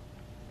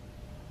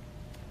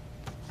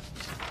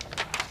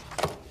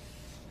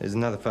 There's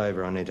another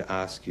favour I need to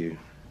ask you.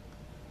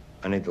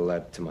 I need the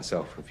lab to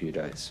myself for a few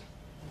days.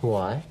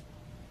 Why?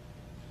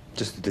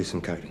 Just to do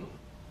some coding.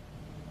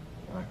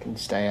 I can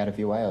stay out of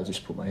your way. I'll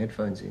just put my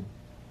headphones in.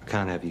 I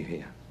can't have you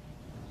here.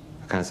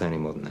 I can't say any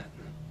more than that.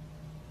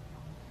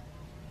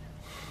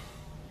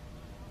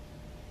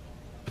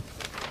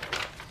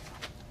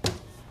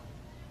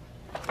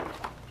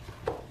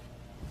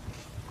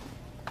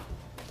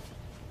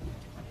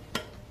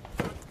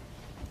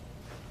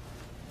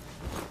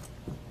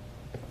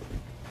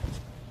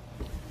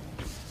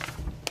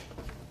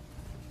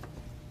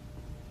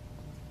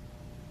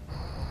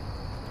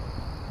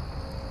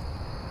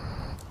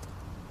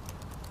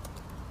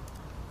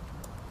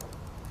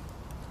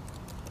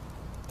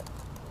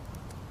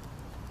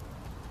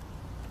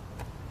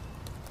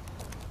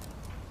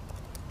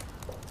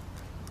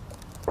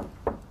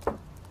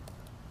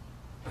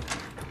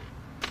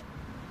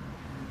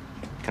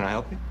 Can I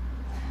help you?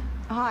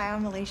 Hi,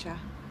 I'm Alicia.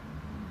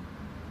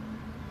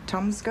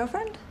 Tom's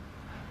girlfriend?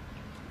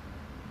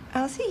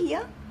 Oh, is he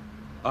here?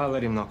 I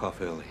let him knock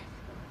off early.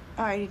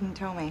 Oh, he didn't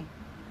tell me.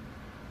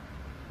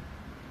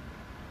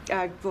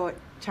 I bought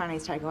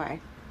Chinese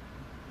takeaway.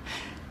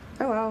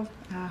 Oh well,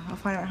 I'll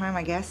find him at home,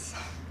 I guess.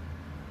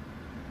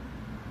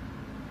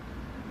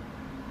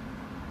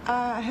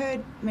 I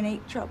heard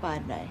Monique dropped by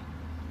today.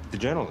 The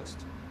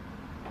journalist.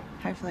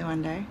 Hopefully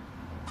one day.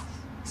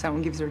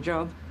 Someone gives her a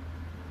job.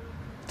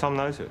 Tom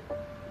knows her.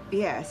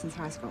 Yeah, since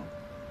high school.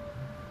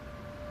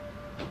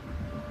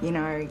 You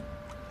know,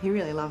 he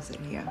really loves it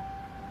here.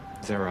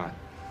 Is that right?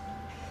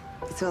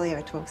 It's all he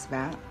ever talks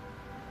about.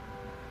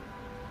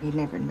 He'd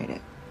never admit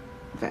it,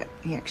 but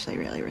he actually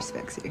really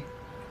respects you.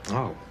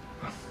 Oh.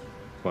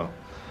 Well.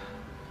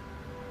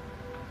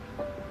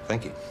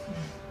 Thank you.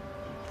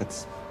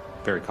 That's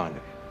very kind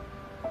of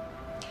you.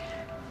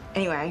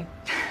 Anyway.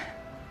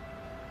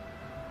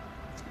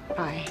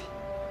 Bye.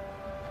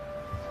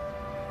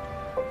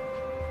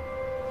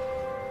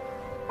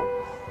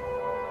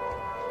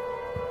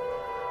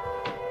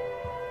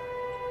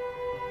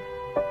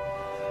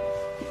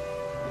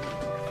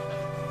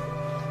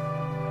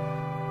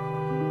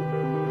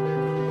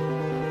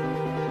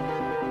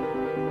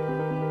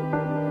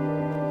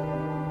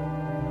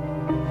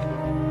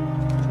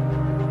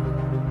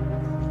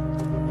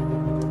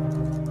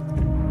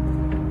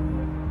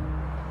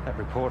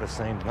 Reporter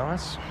seemed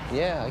nice.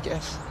 Yeah, I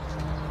guess.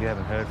 You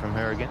haven't heard from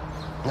her again?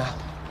 No.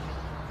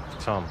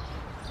 Tom,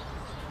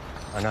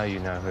 I know you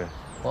know her.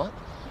 What?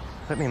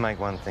 Let me make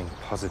one thing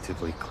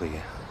positively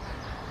clear.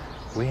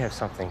 We have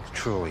something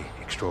truly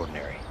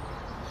extraordinary,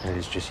 and it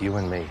is just you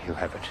and me who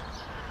have it.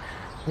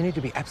 We need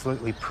to be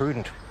absolutely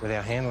prudent with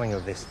our handling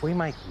of this. If we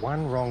make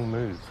one wrong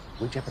move,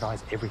 we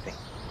jeopardize everything.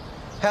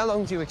 How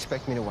long do you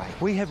expect me to wait?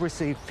 We have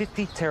received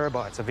 50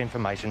 terabytes of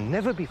information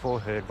never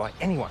before heard by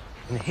anyone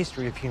in the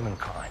history of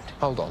humankind.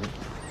 Hold on.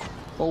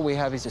 All we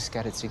have is a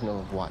scattered signal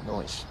of white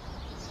noise.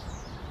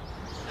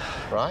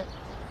 Right?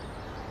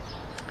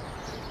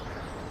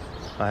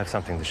 I have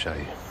something to show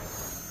you.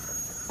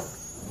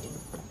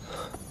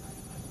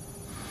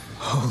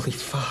 Holy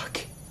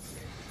fuck.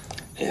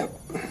 Yep.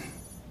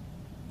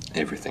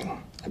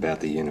 Everything about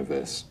the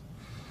universe.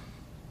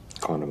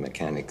 Quantum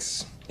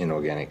mechanics,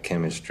 inorganic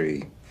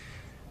chemistry,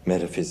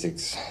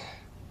 metaphysics,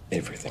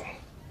 everything.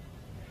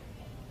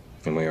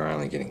 And we are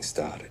only getting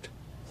started.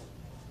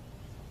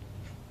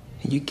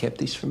 You kept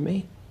this from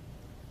me?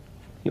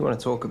 You want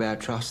to talk about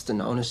trust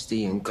and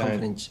honesty and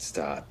confidence? Don't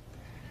start.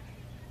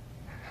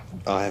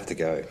 I have to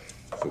go,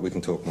 but we can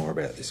talk more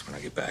about this when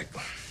I get back.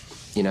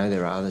 You know,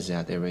 there are others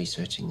out there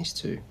researching this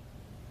too.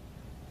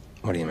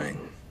 What do you mean?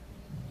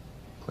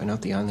 We're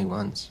not the only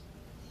ones.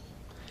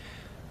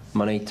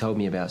 Monique told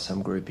me about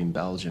some group in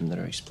Belgium that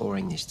are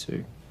exploring this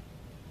too.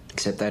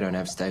 Except they don't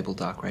have stable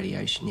dark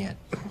radiation yet.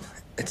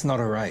 It's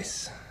not a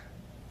race.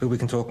 But we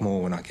can talk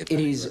more when I get back. It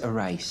is a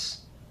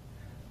race.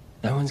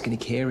 No one's going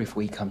to care if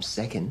we come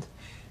second.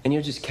 And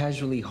you're just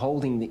casually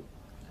holding the...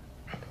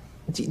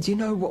 Do you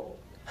know what...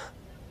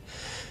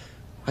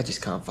 I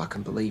just can't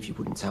fucking believe you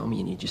wouldn't tell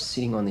me and you're just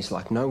sitting on this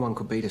like no one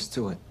could beat us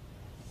to it.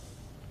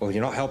 Well,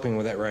 you're not helping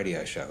with that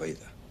radio show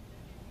either.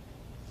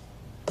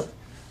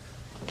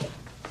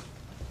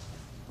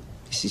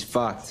 This is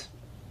fucked.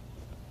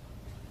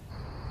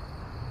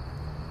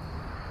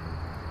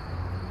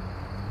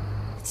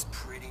 It's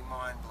pretty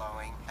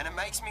mind-blowing. And it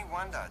makes me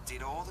wonder,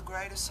 did all the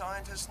greatest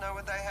scientists know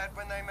what they had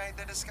when they made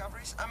their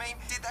discoveries? I mean,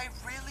 did they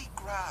really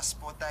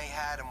grasp what they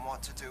had and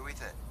what to do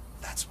with it?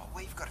 That's what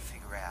we've got to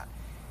figure out.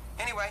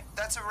 Anyway,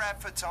 that's a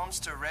wrap for Tom's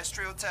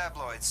Terrestrial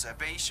Tabloids, so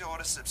be sure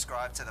to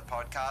subscribe to the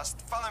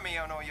podcast, follow me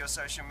on all your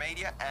social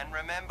media, and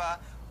remember,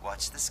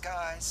 watch the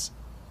skies.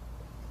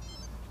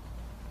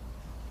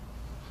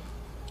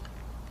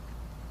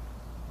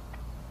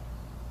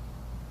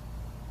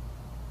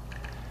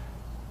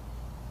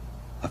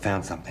 I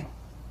found something.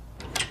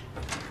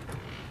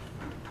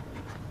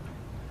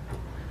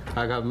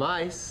 I got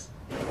mice.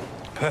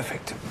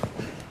 Perfect.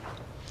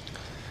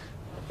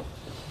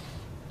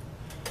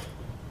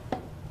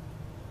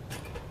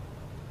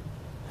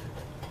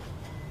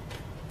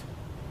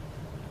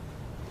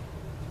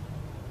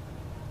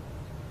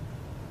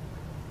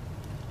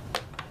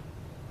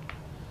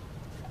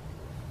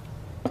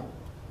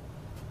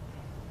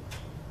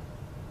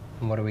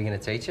 And what are we going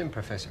to teach him,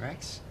 Professor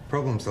X?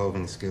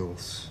 Problem-solving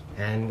skills.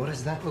 And what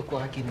does that look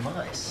like in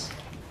mice?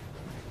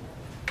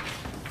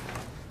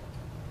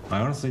 I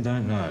honestly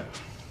don't know.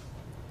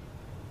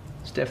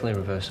 It's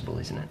definitely reversible,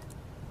 isn't it?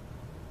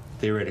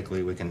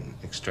 Theoretically, we can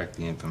extract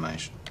the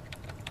information.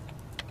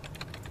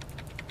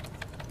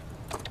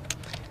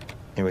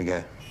 Here we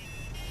go.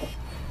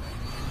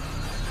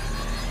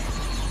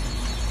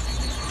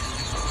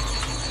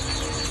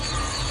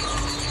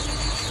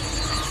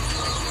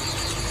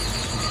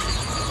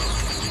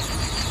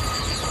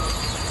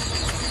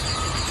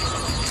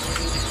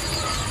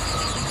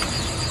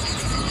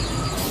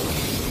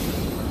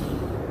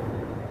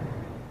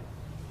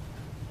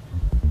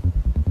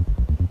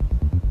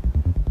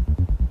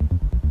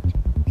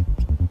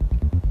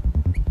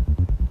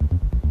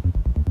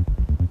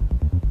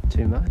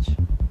 Too much?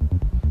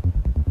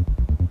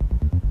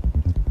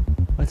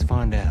 Let's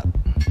find out.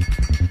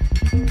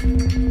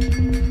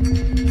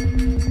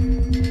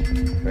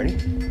 Ready?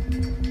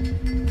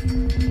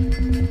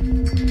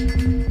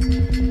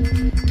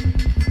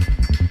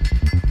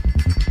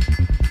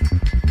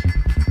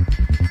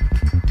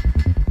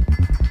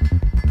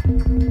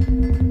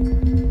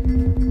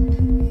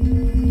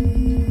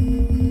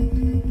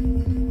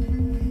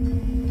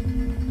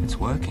 It's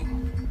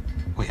working.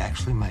 We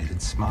actually made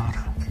it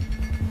smarter.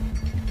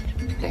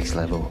 Next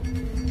level.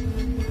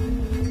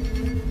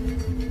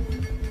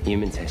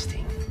 Human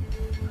testing.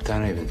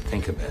 Don't even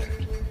think about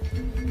it.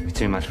 It'd be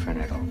too much for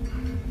an adult.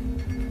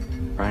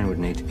 Brain would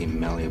need to be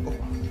malleable.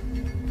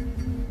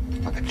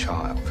 Like a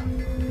child.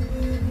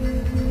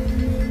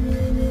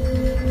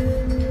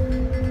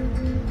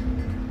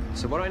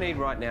 So what I need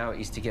right now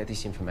is to get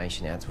this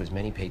information out to as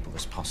many people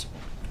as possible.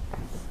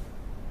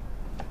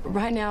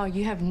 Right now,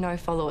 you have no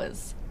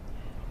followers.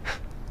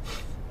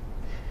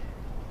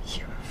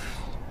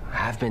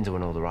 I have been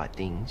doing all the right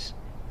things.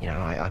 You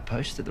know, I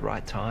post at the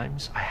right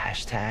times. I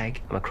hashtag.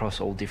 I'm across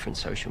all different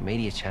social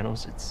media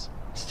channels. It's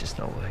just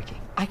not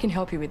working. I can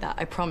help you with that,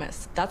 I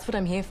promise. That's what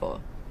I'm here for.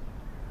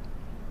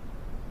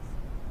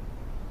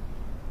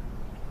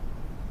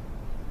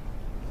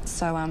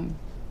 So,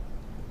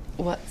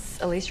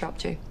 what's Alicia up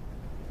to?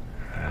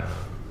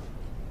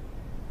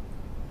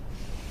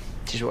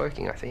 She's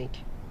working, I think.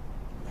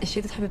 Is she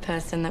the type of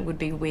person that would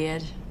be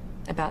weird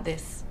about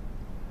this?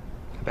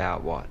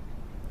 About what?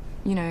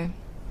 You know,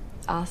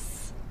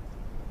 us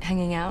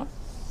hanging out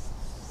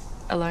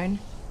alone.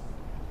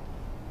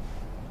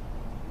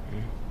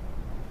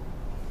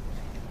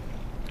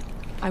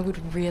 I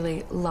would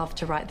really love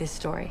to write this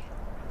story.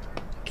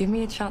 Give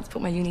me a chance to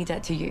put my uni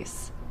debt to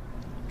use.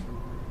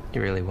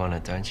 You really want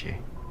it, don't you?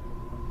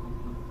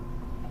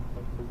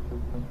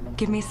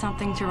 Give me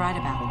something to write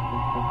about.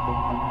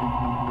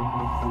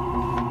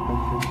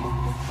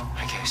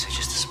 Okay, so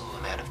just a small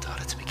amount of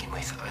data to begin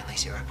with. Only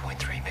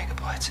 0.3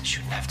 megabytes. It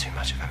shouldn't have too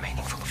much of a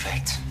meaningful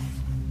effect.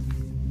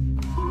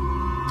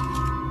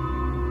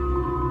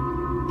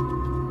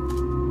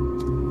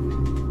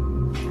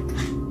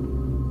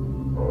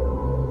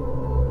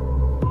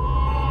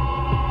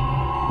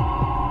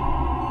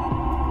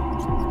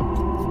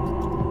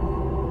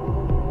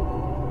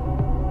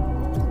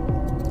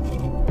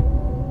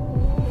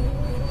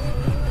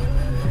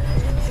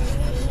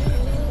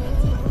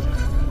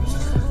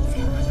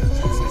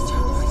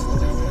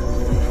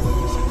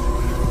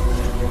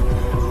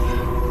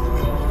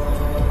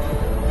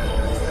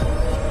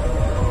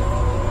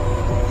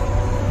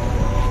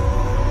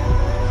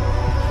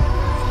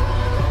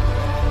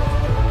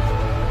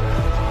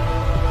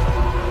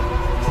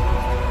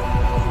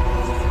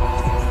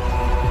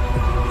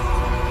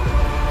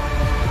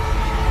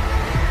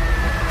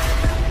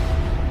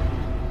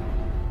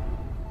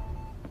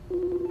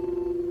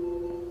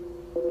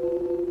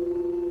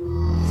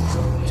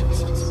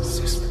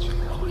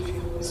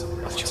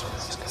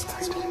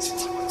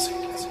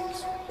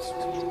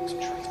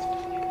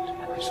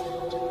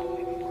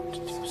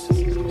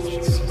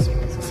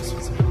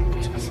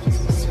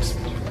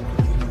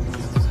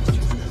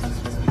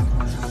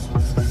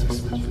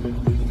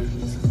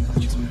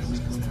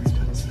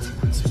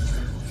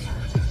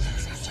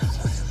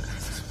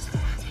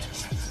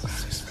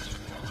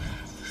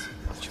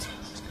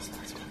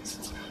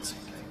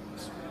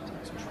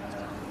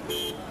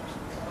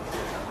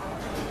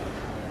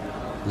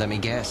 Let me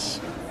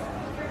guess.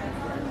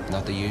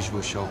 Not the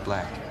usual short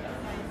black.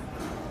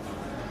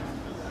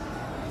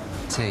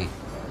 Tea.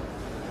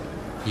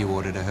 You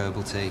ordered a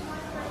herbal tea.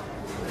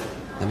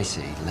 Let me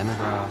see.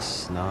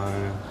 Lemongrass,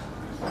 no.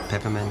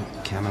 Peppermint,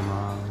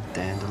 chamomile,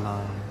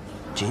 dandelion,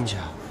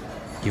 ginger.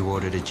 You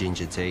ordered a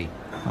ginger tea.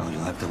 Well,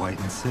 you'll have to wait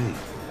and see.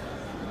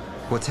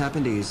 What's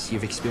happened is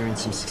you've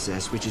experienced some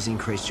success, which has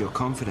increased your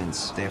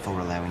confidence,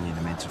 therefore allowing you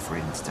the mental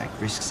freedom to take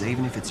risks,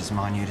 even if it's as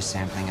minute as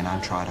sampling an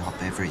untried hot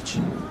beverage.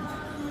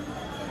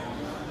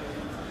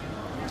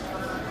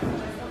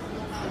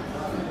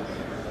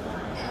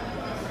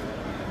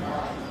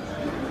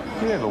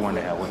 Do you ever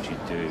wonder how what you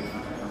do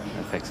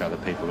affects other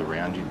people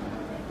around you?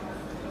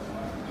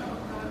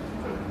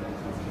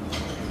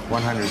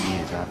 100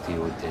 years after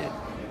you're dead,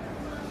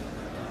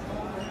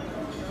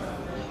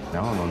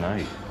 no one will know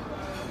you.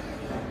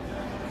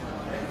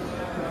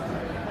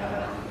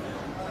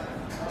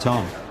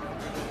 Tom.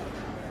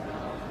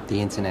 The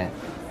internet.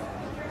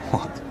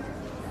 What?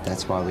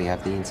 That's why we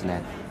have the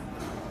internet.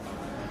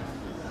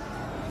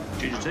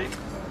 Ginger tea?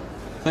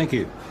 Thank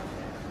you.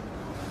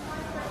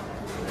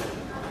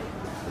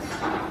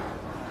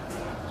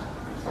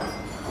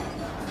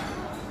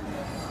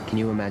 Can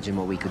you imagine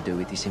what we could do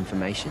with this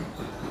information?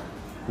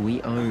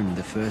 We own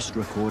the first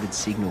recorded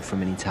signal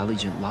from an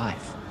intelligent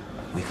life.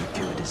 We could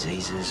cure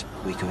diseases.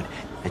 We could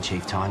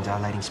achieve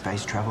time-dilating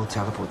space travel,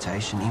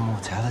 teleportation,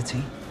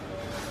 immortality.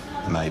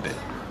 Maybe.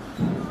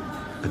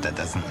 But that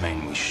doesn't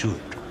mean we should.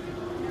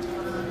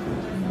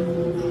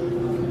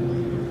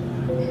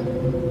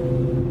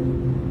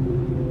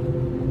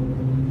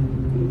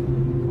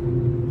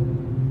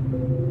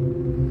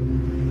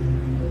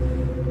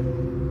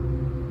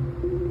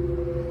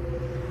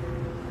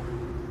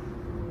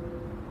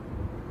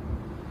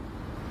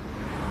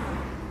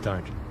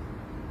 Don't.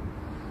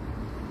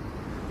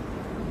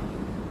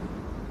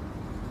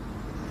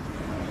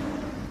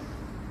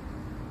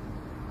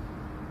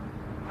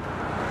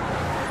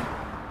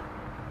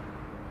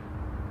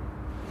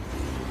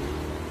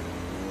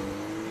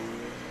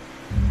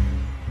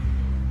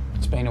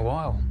 It's been a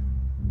while.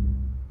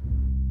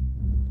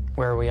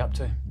 Where are we up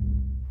to?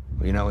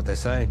 Well, you know what they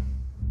say.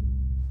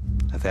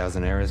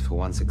 1,000 errors for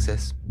one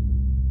success.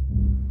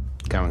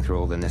 Going through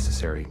all the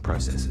necessary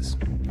processes.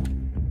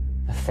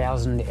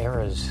 1,000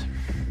 errors.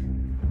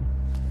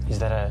 Is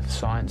that a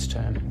science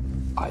term?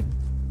 I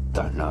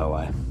don't know.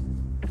 I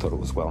thought it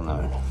was well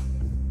known.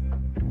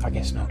 I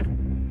guess not.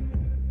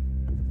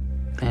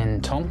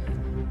 And Tom?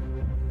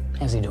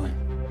 How's he doing?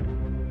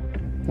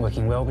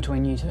 Working well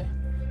between you two?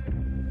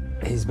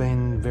 He's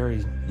been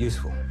very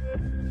useful.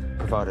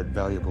 Provided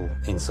valuable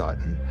insight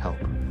and help.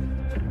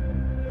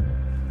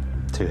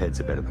 Two heads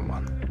are better than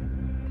one.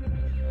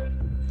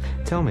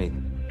 Tell me,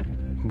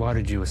 why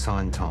did you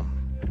assign Tom,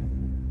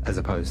 as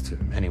opposed to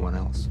anyone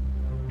else?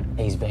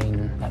 He's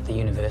been at the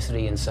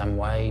university in some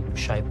way,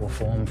 shape or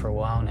form for a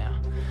while now.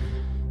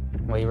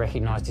 We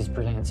recognised his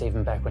brilliance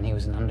even back when he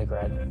was an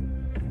undergrad.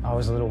 I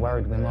was a little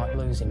worried we might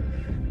lose him.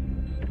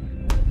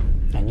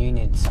 And you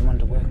needed someone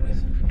to work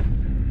with.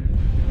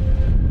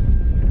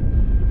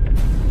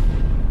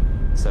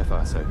 So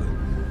far, so good.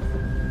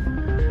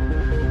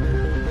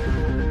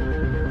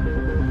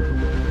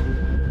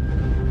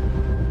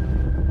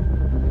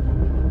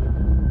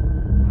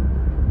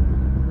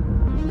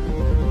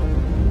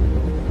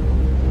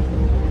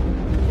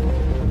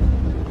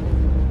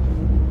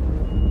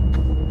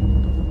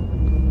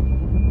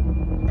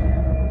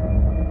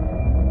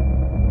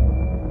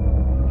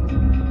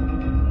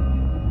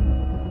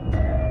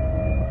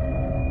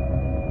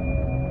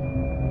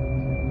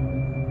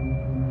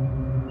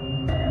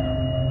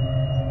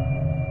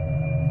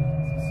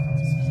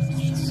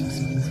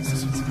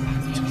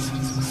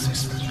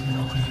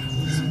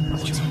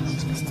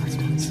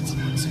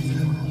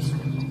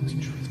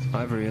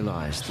 I've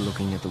realized,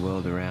 looking at the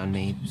world around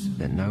me,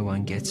 that no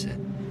one gets it.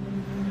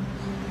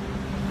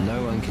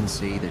 No one can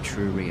see the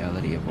true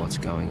reality of what's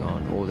going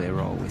on or their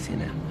role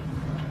within it.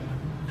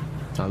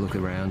 I look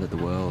around at the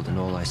world and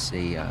all I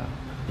see are...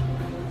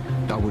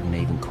 I wouldn't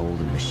even call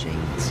them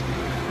machines.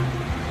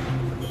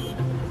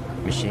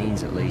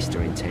 Machines, at least,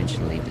 are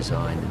intentionally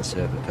designed and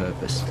serve a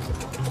purpose.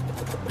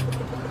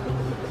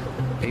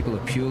 People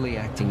are purely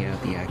acting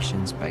out the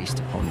actions based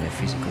upon their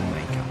physical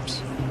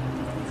makeups.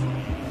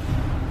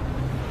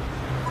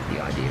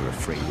 The idea of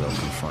free will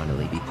can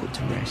finally be put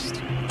to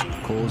rest.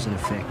 Cause and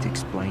effect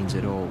explains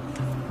it all.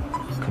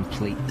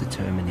 Complete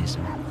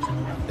determinism.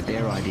 But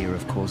their idea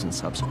of cause and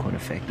subsequent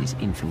effect is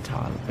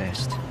infantile at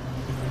best.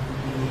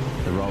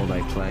 The role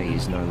they play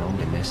is no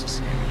longer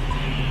necessary.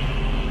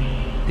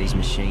 These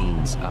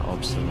machines are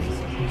obsolete.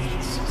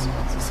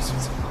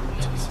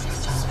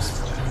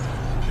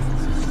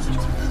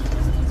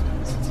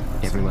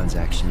 Everyone's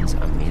actions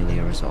are merely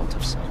a result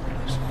of something.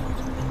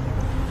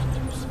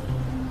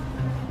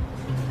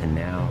 And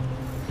now,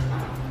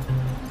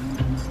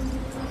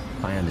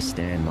 I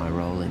understand my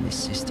role in this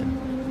system.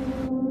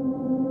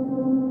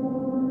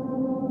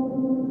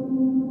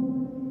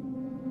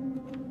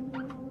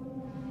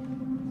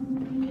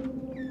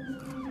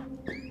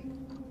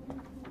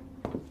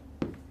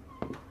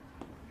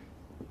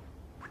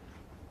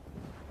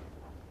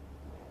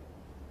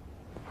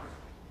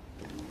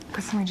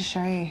 Got something to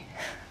show you.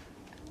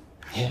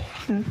 Yeah.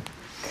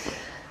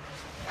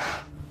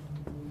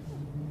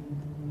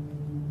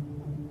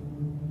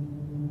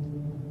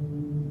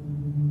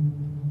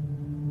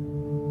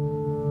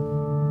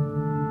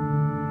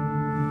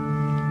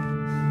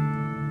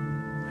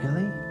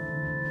 Really?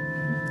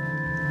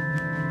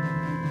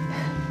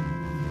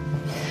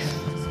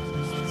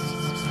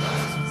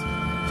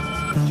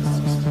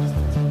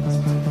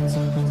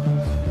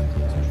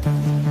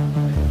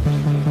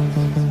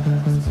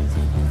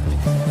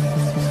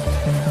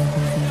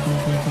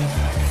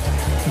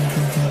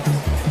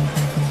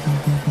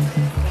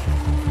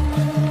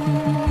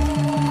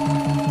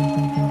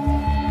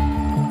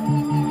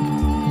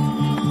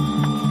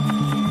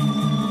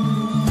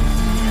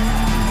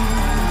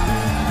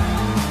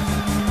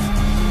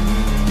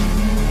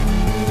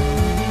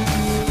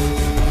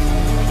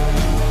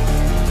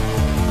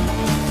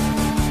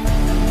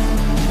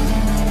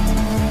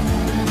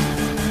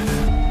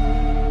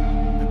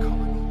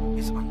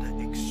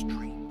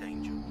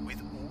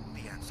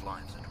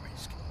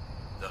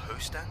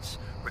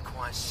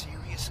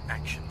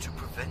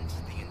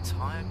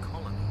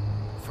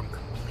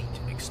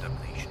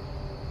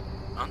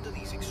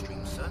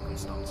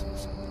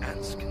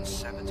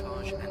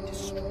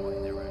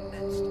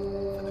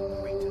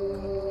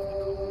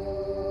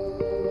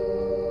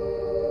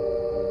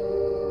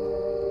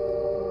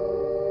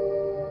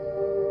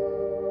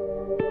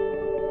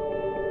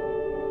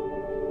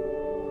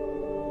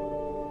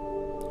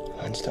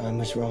 Einstein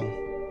was wrong.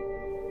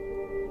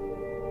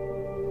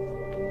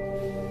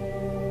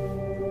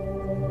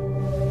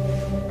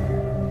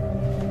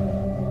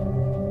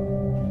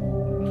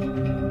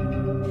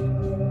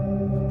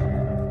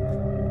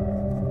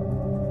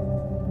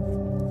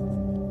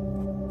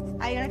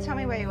 Are you going to tell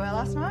me where you were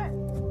last night?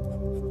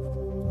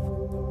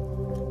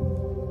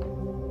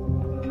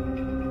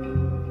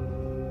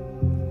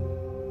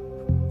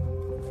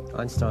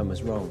 Einstein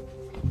was wrong.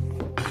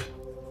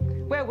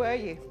 Where were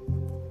you?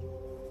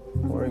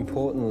 More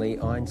importantly,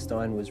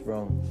 Einstein was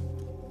wrong.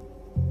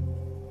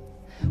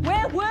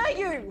 Where were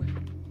you?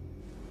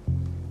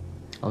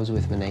 I was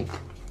with Monique.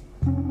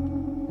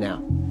 Now,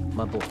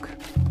 my book.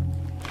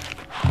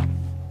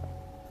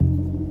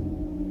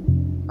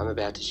 I'm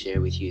about to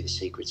share with you the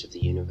secrets of the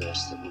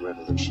universe that will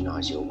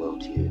revolutionize your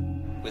worldview.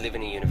 We live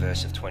in a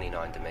universe of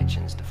 29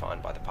 dimensions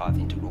defined by the path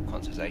integral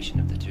quantization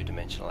of the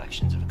two-dimensional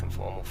actions of a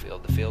conformal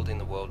field. The field in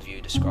the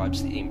worldview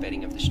describes the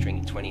embedding of the string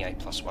in 28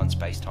 plus 1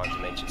 space-time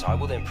dimensions. I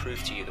will then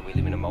prove to you that we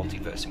live in a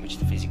multiverse in which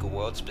the physical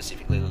world,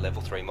 specifically the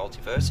level 3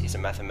 multiverse, is a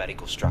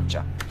mathematical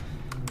structure.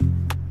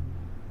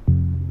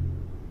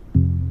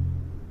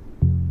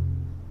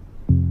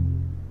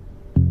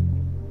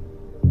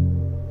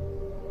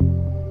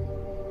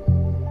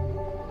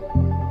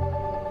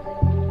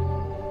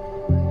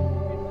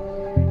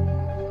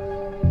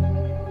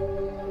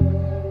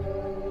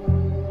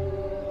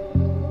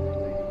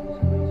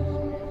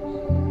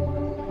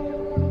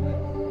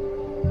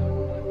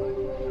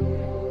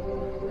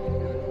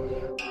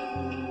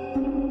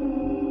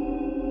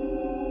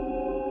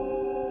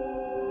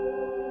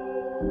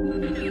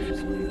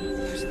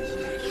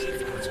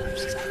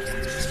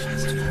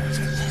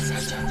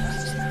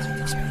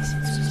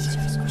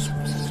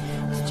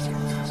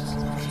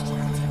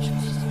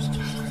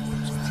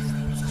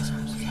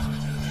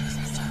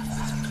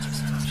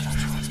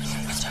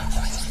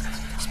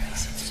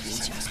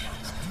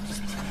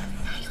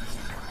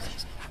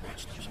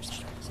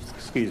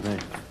 Excuse me.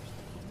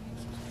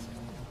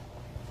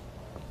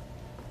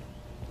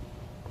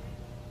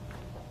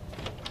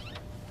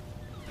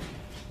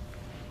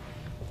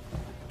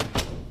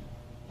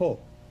 Oh.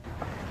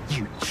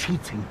 You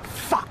cheating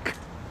fuck!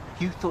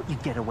 You thought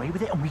you'd get away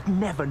with it and we'd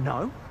never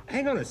know?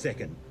 Hang on a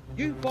second.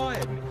 You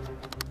fired me.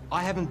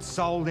 I haven't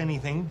sold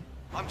anything.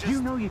 I'm just...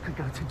 You know you could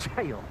go to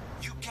jail.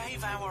 You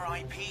gave our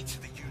IP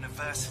to the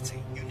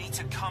university. You need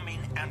to come in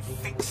and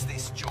fix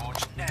this,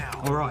 George,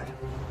 now. All right.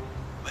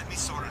 Let me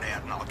sort it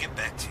out and I'll get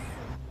back to you.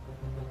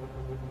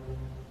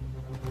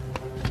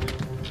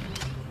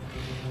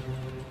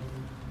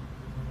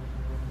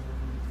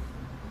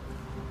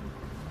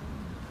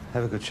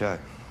 Have a good show.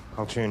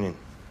 I'll tune in.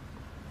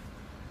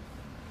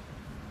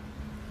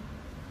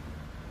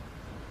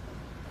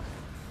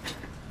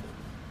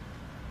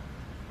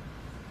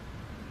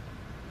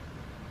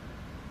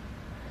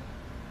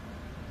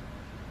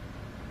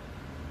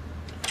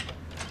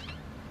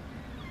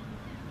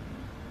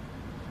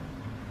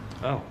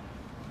 Oh,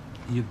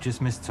 you've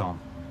just missed Tom.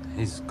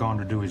 He's gone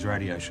to do his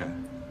radio show.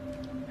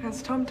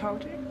 Has Tom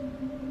told you?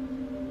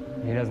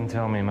 He doesn't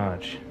tell me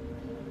much.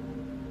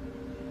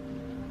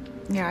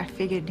 Yeah, I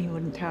figured he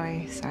wouldn't tell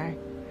you, so...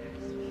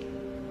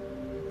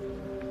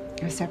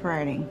 We're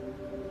separating.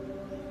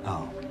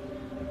 Oh.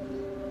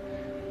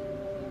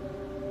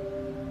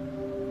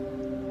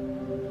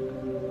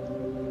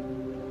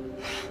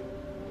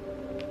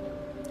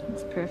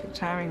 It's perfect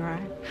timing,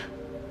 right?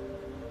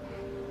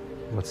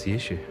 What's the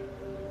issue?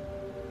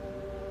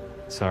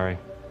 Sorry,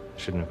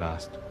 shouldn't have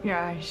asked.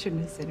 Yeah, I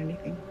shouldn't have said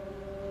anything.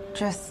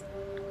 Just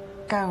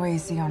go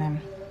easy on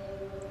him.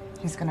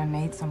 He's gonna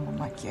need someone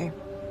like you.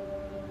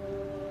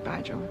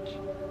 Bye, George.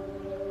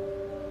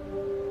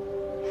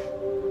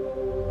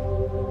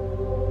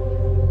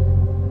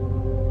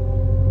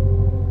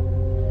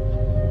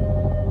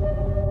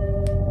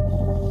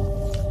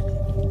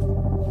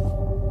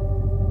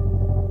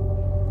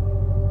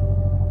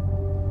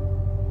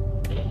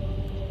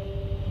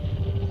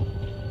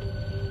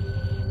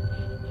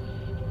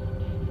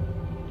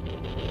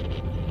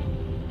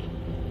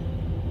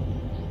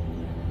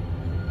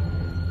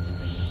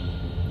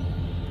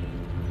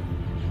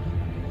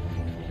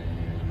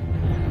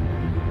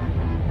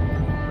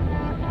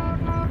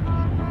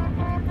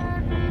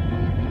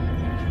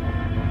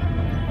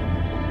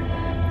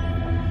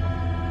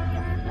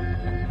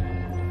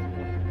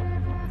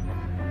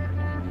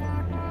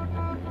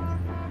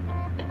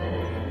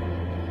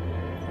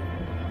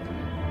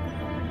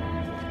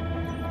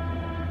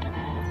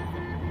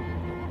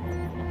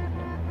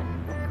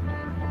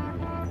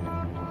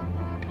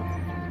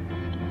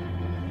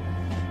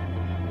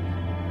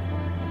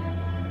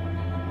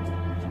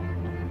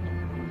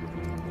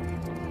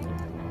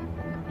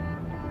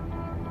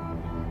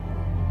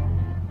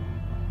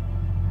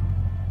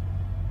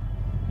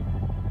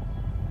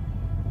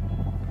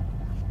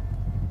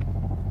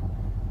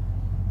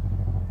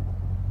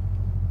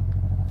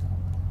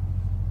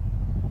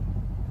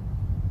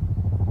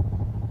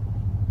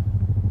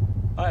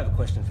 I have a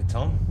question for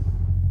Tom.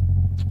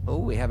 Oh,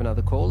 we have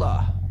another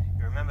caller.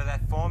 You remember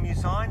that form you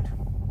signed?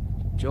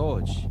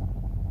 George.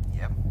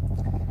 Yep.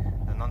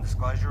 The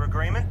non-disclosure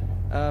agreement?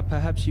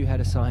 Perhaps you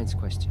had a science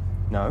question.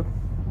 No.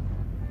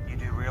 You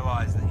do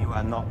realise that you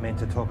are not meant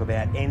to talk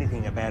about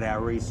anything about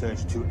our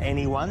research to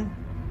anyone?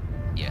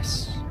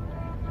 Yes.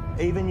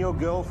 Even your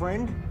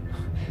girlfriend?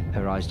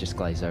 Her eyes just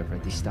glaze over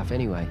at this stuff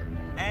anyway.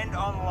 And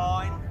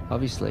online?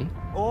 Obviously.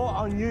 Or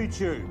on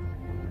YouTube?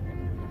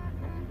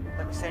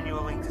 Let me send you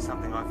a link to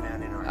something I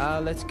found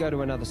interesting. Let's go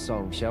to another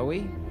song, shall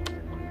we?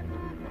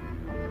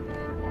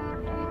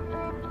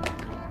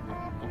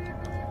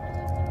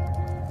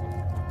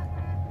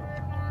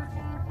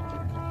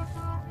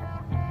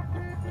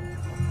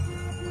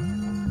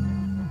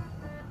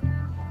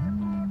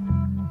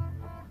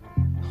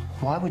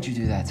 Why would you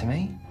do that to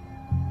me?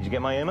 Did you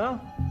get my email?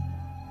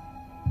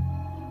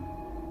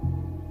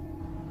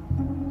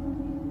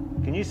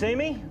 Can you see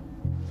me?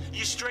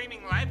 You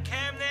streaming lab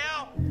cam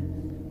now?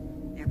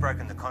 You've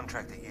broken the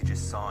contract that you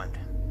just signed.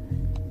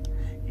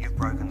 You've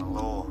broken the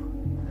law.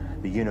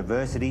 The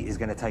university is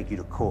going to take you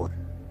to court.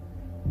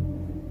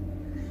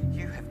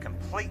 You have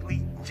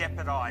completely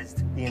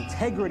jeopardized the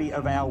integrity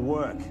of our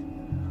work.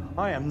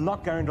 I am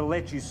not going to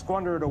let you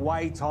squander it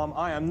away, Tom.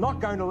 I am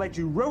not going to let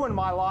you ruin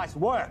my life's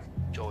work.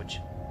 George,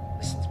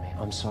 listen to me.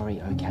 I'm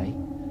sorry, okay?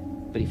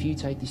 But if you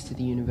take this to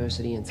the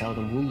university and tell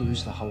them we'll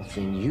lose the whole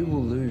thing, you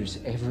will lose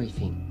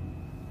everything.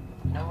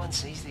 No one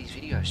sees these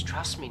videos.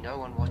 Trust me, no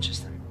one watches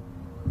them.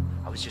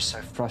 I was just so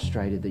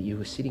frustrated that you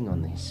were sitting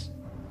on this.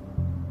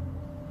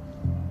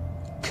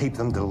 Keep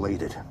them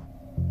deleted.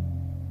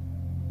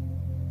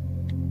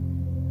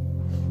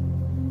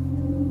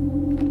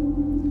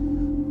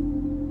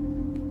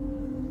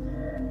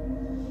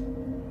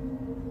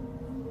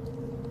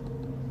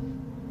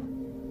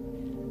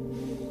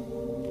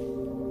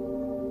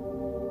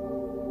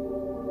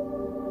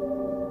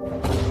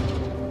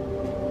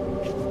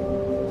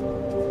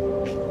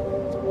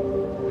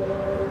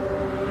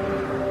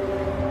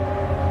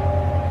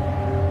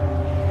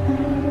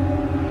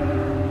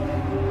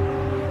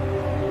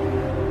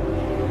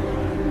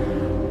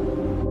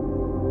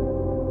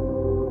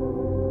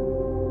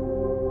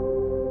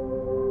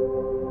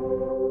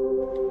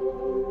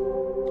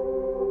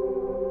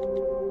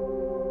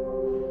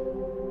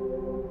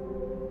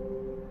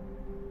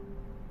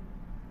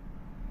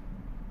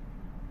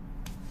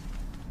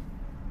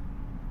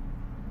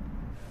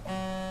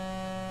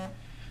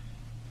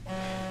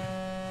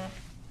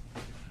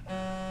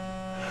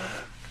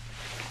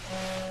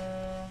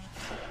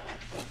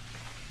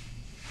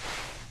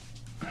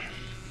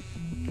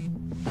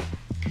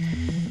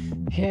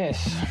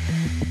 Yes.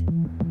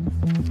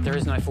 There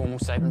is no formal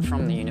statement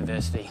from the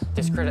university.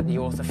 Discredit the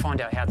author, find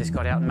out how this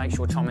got out, and make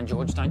sure Tom and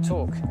George don't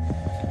talk.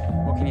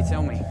 What can you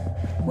tell me?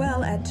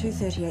 Well, at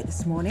 2:38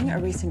 this morning, a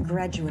recent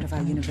graduate of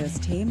our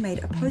university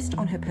made a post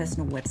on her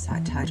personal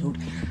website titled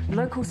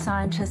 "Local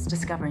Scientists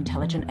Discover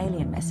Intelligent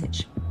Alien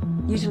Message."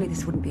 Usually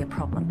this wouldn't be a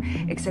problem,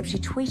 except she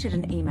tweeted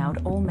and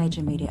emailed all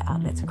major media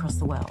outlets across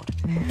the world.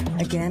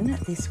 Again,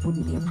 this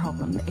wouldn't be a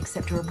problem,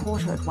 except a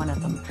reporter at one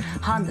of them,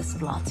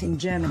 Handelsblatt in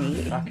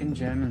Germany... Fucking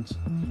Germans.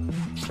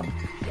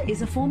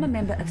 ...is a former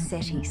member of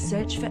SETI,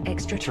 Search for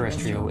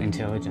Extraterrestrial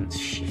Intelligence.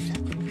 Shit.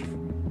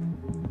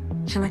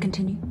 Shall I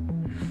continue?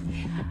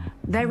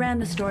 They ran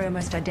the story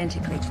almost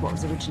identically to what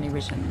was originally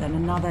written. Then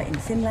another in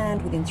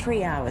Finland. Within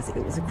 3 hours,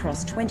 it was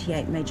across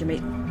 28 major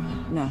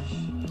No,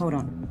 hold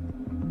on.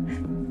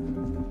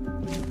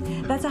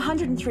 That's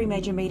 103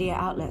 major media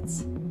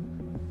outlets.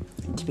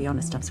 And to be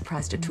honest, I'm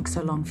surprised it took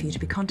so long for you to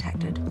be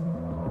contacted.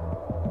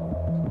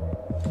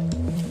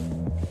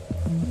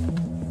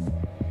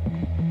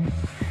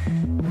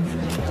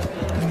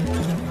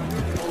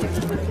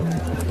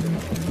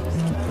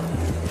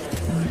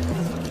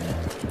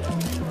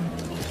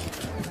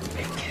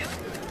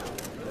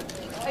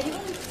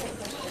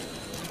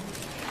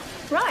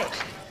 Right.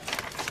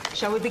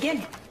 Shall we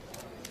begin?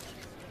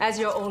 As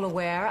you're all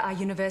aware, our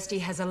university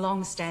has a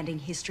long-standing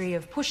history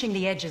of pushing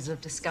the edges of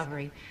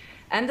discovery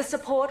and the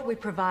support we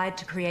provide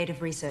to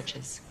creative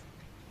researchers.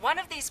 One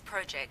of these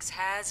projects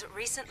has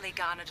recently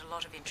garnered a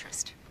lot of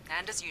interest,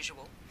 and as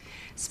usual,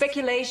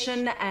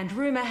 speculation and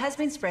rumor has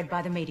been spread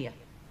by the media.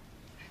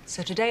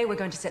 So today we're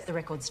going to set the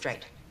record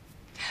straight.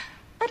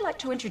 I'd like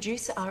to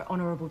introduce our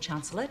Honourable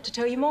Chancellor to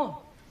tell you more.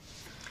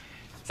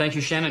 Thank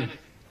you, Shannon.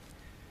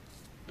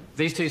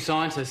 These two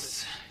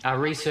scientists are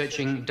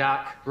researching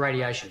dark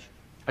radiation,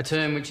 a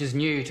term which is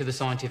new to the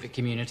scientific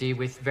community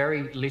with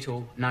very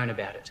little known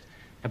about it.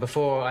 Now,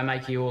 before I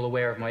make you all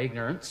aware of my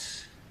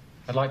ignorance,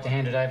 I'd like to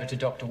hand it over to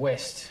Dr.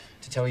 West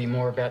to tell you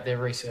more about their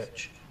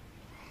research.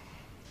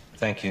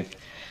 Thank you.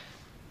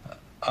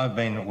 I've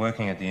been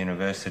working at the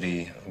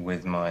university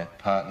with my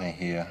partner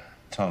here,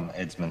 Tom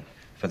Edsman,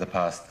 for the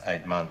past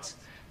 8 months.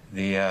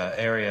 The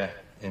area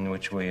in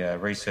which we are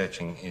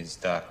researching is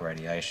dark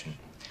radiation.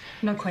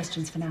 No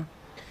questions for now.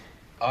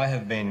 I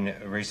have been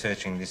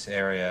researching this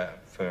area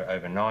for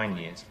over 9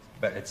 years,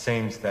 but it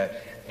seems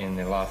that in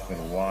the last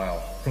little while,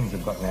 things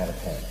have gotten out of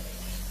hand.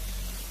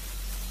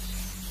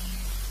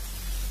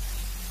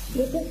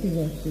 What Dr.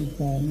 West is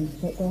saying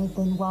is that there has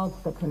been wild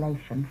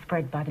speculation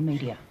spread by the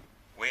media.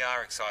 We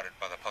are excited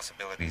by the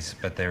possibilities,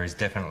 but there is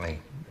definitely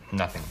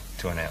nothing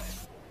to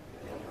announce.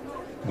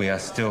 We are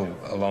still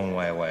a long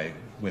way away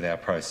with our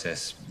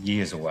process,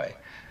 years away,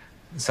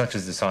 such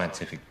as the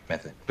scientific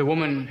method. The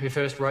woman who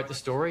first wrote the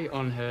story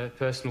on her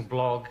personal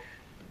blog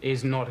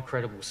is not a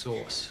credible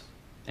source,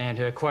 and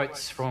her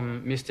quotes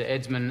from Mr.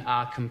 Edsman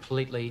are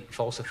completely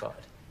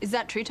falsified. Is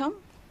that true, Tom?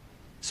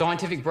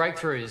 Scientific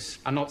breakthroughs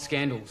are not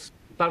scandals,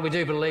 but we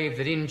do believe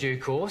that in due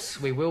course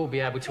we will be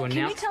able to announce...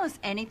 Can you tell us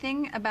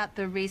anything about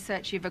the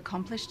research you've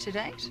accomplished to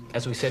date?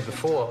 As we said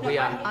before, we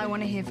are... I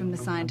want to hear from the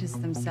scientists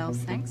themselves,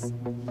 thanks.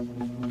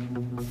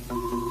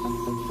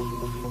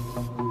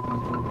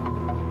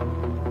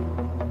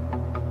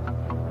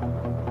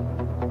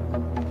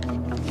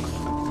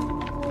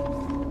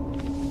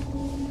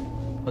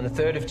 On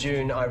the 3rd of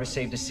June, I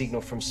received a signal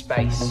from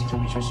space,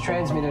 which was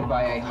transmitted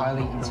by a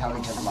highly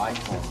intelligent life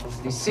form.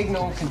 This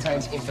signal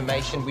contains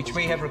information which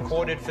we have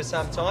recorded for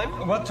some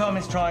time. What Tom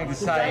is trying to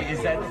say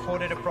is that... we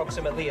recorded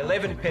approximately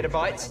 11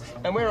 petabytes,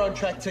 and we're on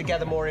track to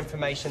gather more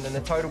information than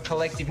the total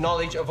collective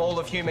knowledge of all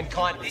of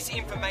humankind. This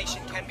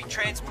information can be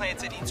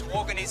transplanted into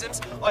organisms.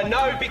 I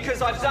know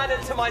because I've done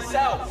it to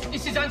myself.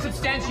 This is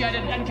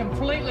unsubstantiated and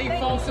completely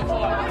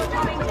falsified.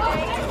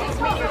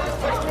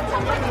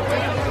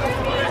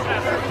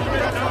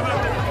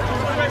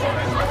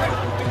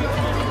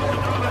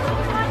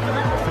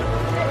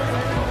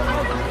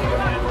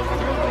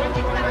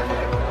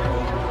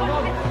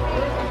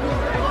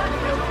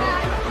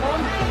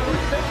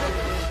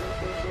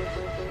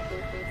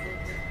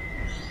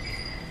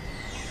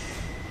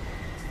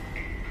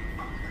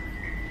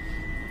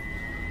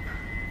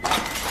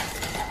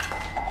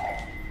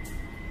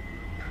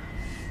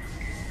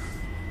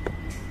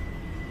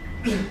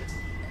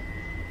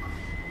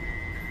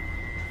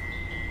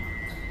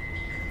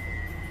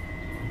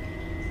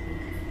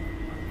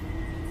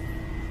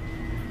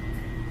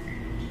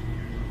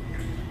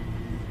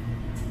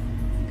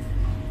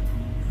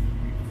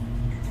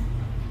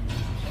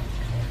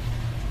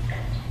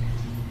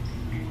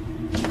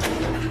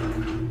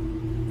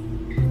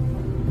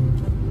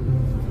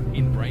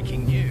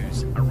 Breaking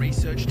news, a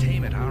research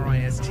team at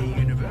RIST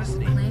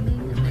University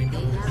claiming that they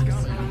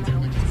have seen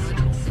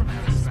intelligent from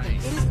outer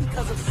space. It is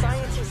because of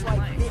sciences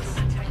like this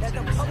that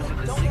the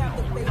public don't have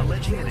the faith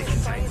alleging that it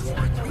contains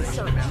more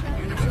information about the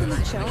universe.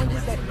 The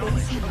challenges that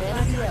face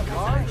humanity at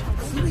large,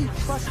 you need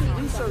trusted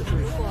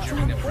researchers to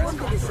inform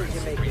the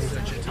decision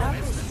makers, not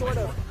this sort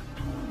of...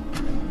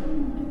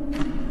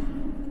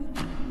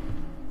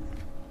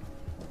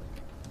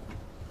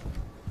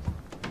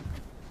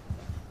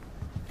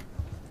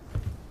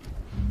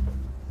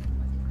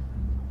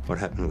 What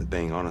happened with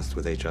being honest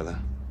with each other?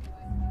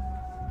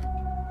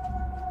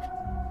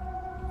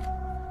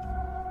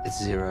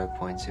 It's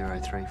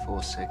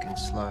 0.034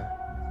 seconds slow.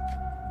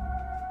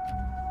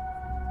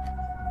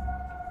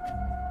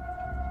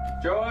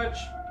 George!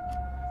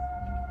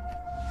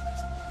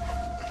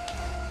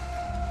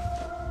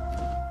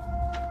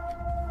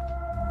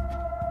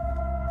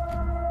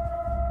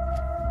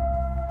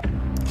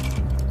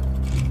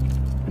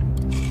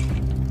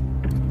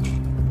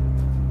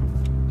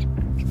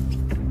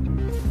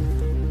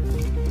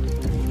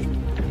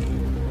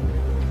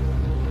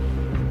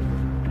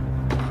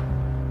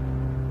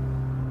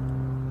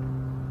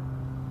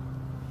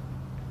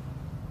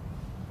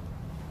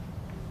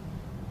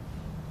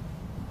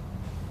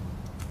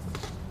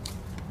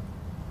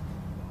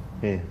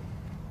 Here.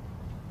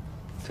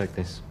 Take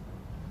this.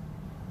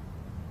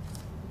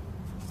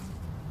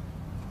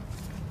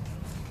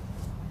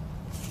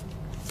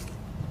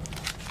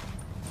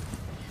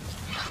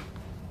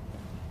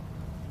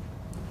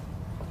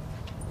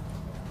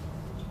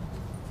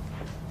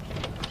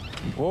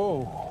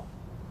 Whoa.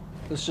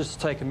 Let's just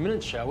take a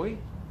minute, shall we?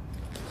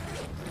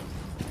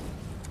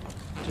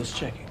 Just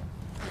checking.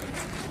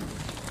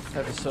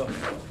 Have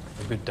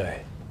yourself a good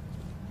day.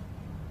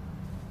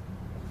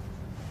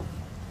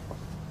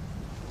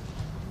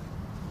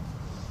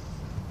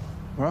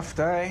 Rough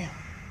day.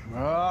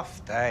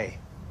 Rough day.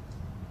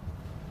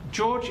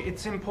 George,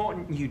 it's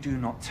important you do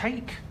not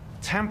take,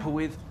 tamper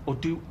with, or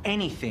do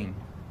anything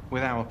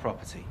with our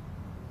property.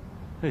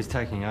 Who's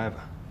taking over?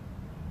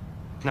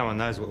 No one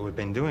knows what we've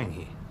been doing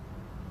here.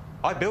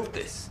 I built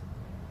this.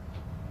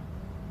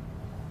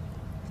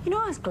 You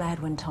know, I was glad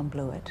when Tom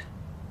blew it.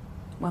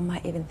 One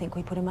might even think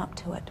we put him up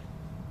to it.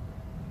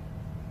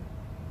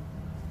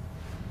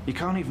 You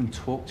can't even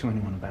talk to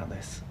anyone about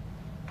this.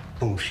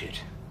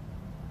 Bullshit.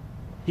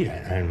 You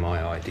don't own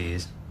my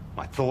ideas,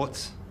 my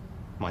thoughts,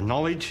 my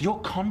knowledge. Your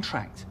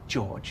contract,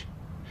 George.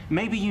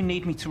 Maybe you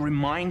need me to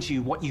remind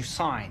you what you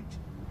signed.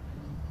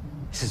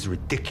 This is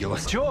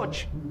ridiculous.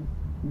 George!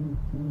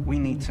 We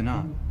need to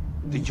know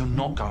that you're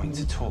not going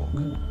to talk.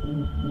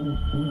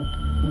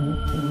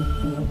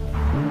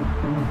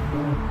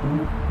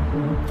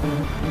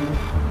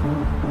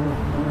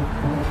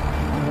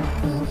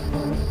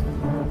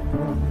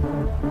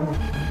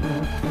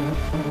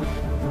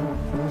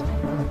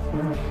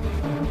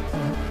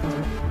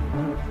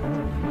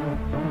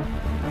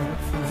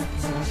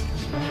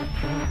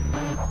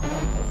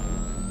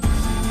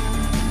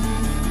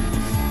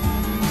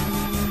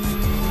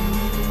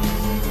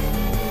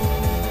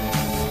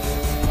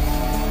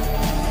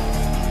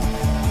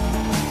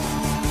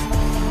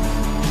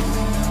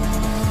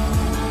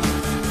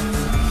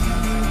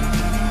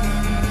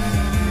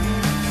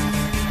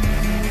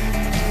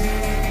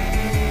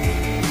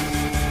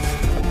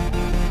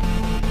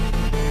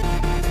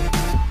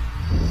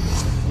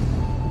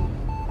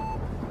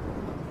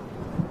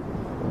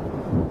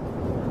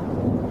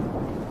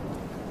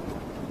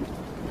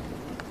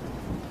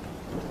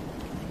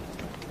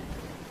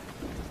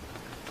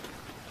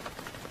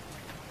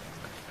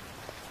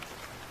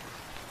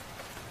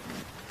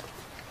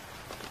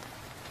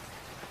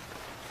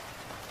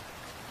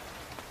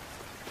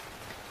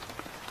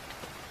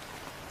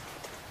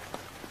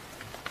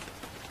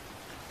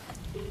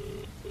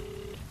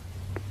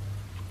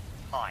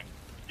 Hi,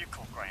 you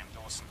called Graham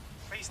Dawson.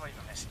 Please leave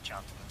a message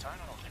after the tone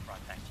and I'll get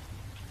right back to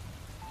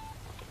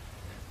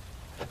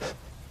you.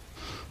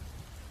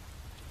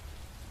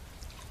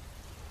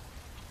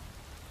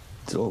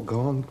 It's all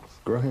gone,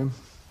 Graham.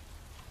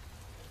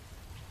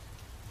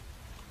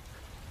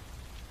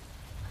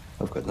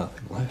 I've got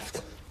nothing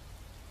left.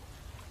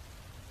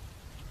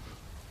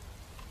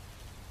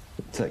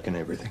 They've taken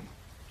everything.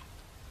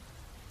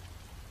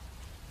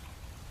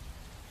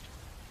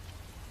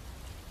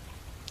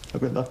 I've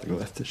got nothing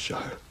left to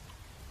show.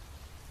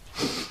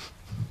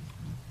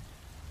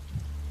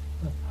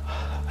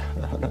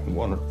 I don't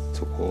want it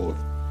to all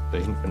have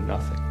been for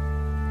nothing.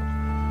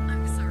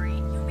 I'm sorry,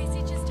 your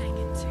message has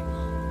taken too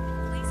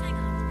long. Please hang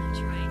up and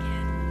try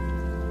again.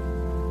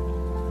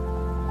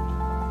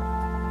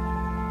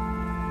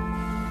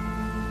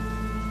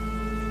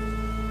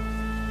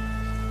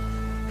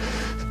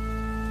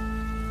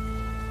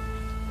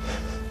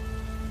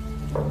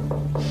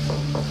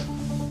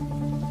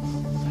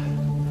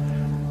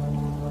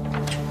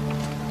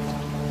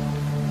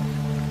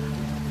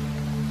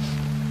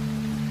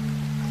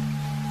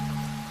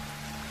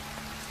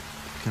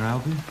 Can I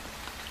help you?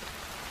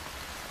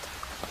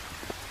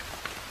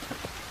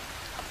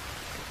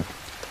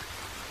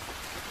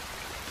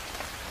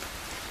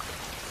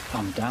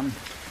 I'm done.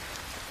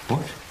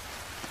 What?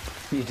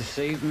 You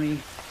deceived me,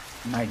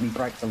 made me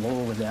break the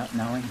law without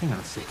knowing. Hang on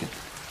a second.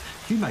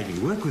 You made me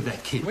work with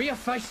that kid. We are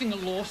facing a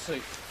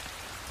lawsuit.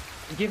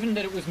 Given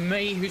that it was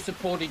me who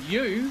supported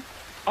you,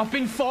 I've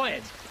been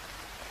fired.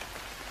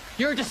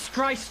 You're a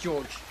disgrace,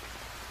 George.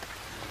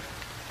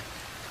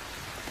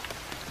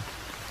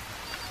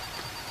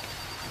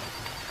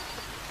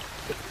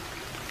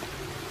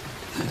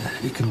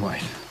 You can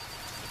wait.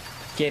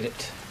 Get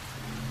it.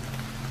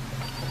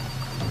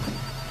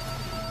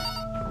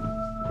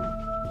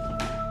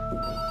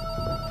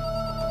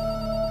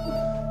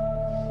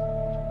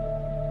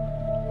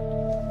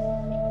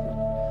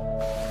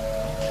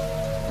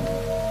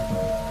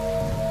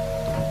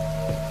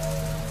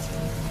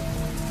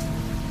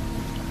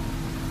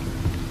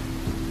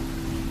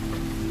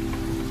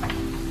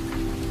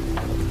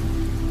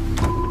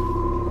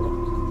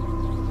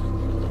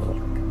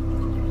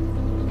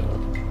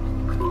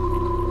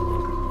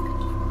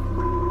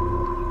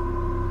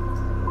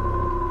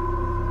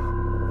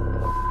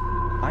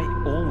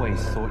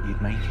 thought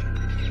you'd make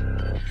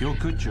it. You're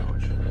good,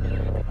 George.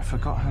 I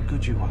forgot how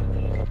good you are.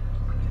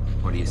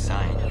 What are you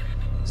saying?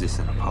 Is this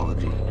an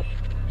apology?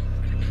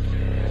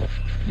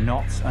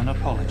 Not an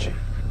apology.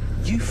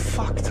 You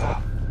fucked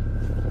up.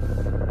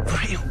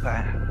 Real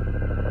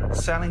bad.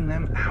 Selling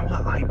them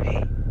our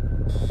IP.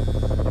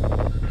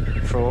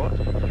 Fraud.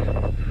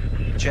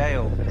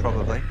 Jail,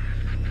 probably.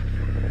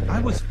 I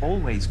was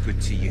always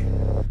good to you.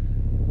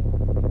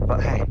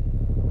 But hey,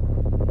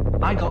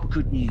 I got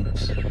good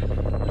news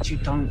that you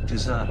don't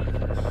deserve.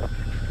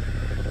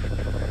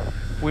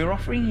 We're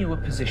offering you a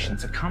position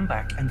to come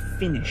back and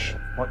finish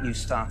what you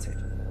started.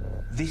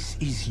 This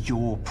is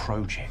your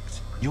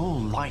project, your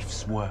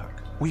life's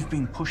work. We've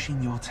been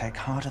pushing your tech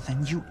harder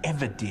than you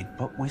ever did,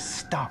 but we're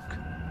stuck.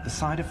 The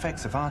side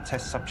effects of our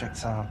test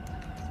subjects are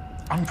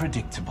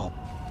unpredictable.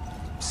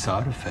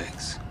 Side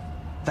effects?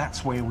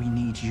 That's where we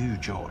need you,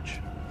 George.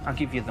 I'll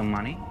give you the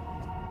money,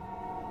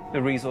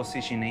 the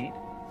resources you need,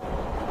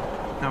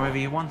 however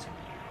you want it.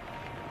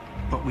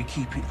 But we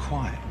keep it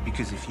quiet,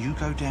 because if you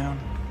go down,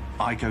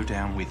 I go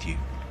down with you.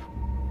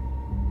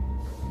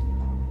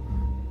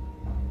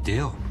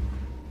 Deal.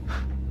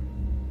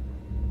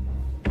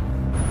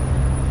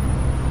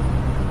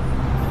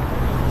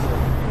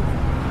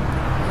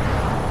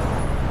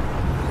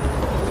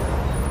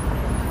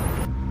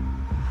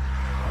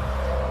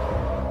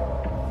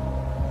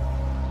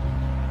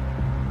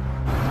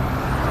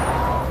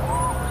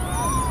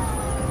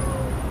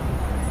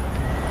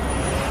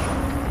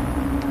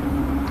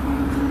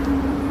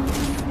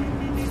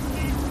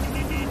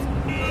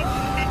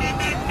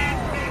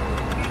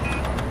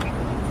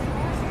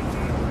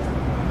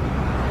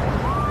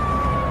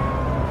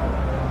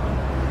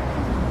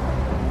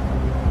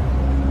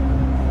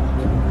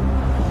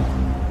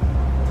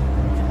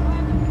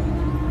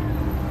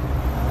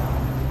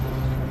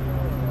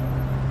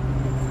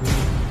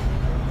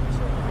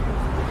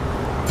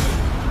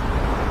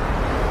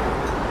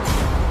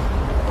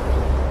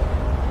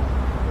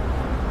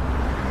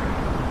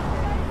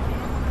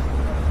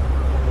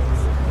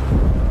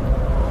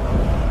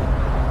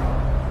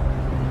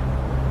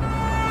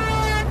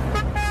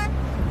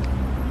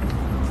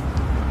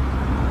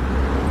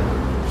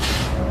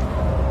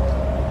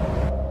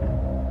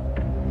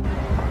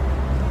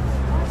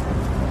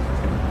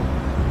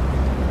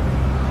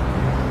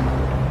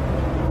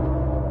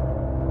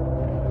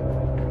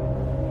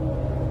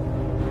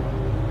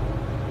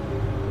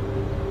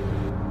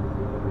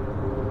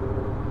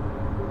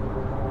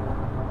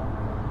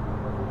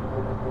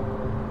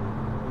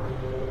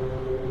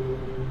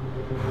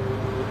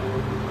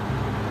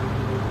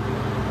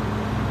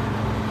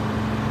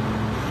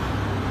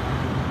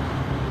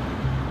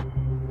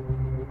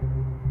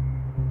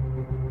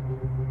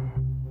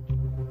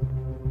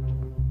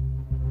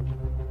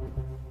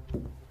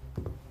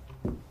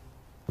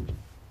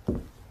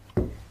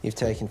 You've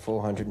taken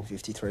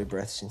 453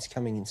 breaths since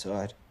coming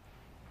inside.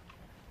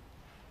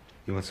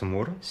 You want some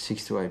water?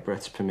 6 to 8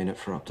 breaths per minute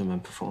for optimum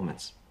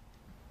performance.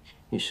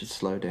 You should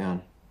slow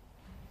down.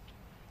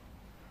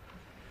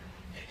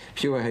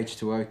 Pure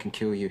H2O can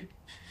kill you.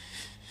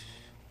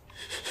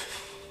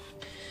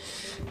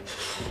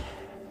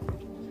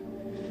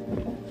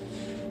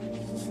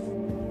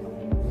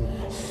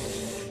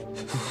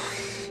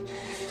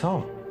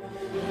 Tom.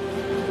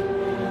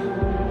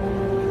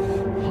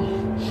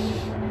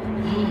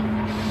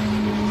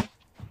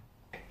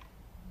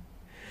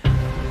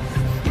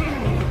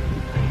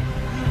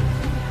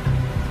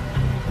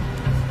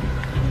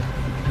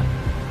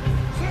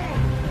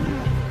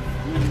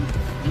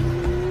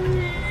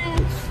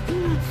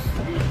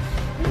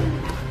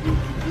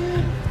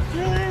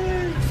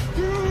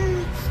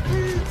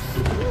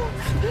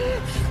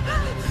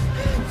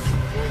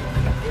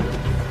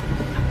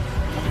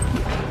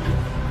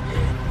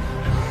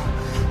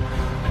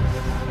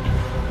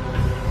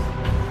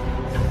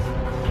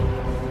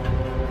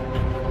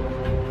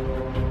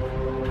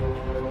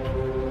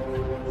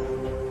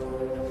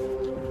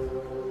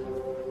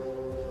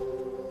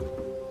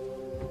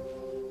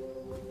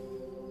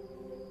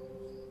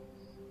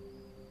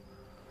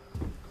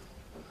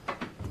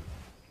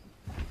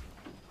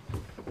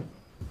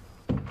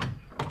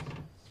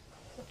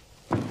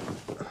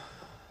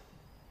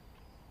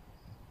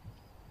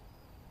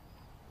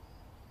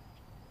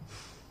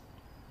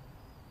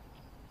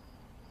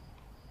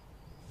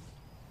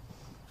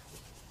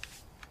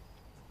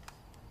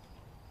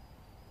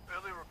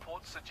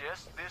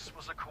 Suggest this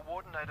was a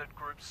coordinated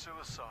group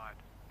suicide.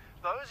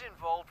 Those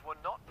involved were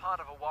not part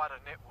of a wider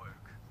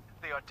network.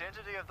 The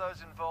identity of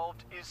those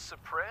involved is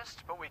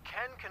suppressed, but we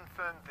can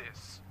confirm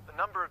this. The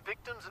number of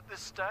victims at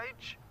this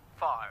stage?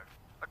 5.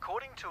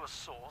 According to a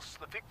source,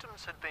 the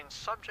victims had been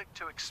subject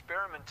to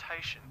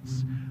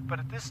experimentations, but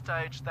at this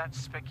stage that's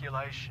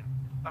speculation.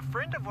 A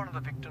friend of one of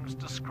the victims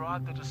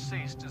described the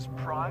deceased as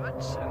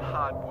private and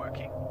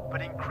hardworking,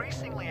 but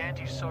increasingly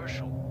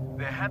antisocial.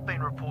 There have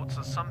been reports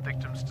of some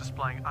victims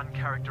displaying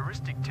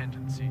uncharacteristic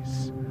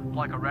tendencies,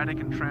 like erratic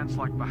and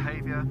trance-like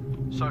behaviour,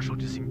 social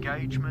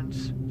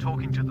disengagement,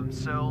 talking to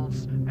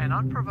themselves, and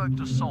unprovoked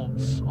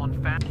assaults on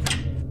family.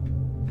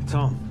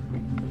 Tom.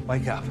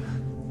 Wake up.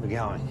 We're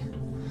going.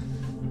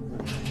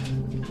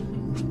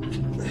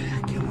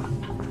 Come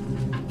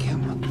on.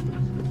 Come on.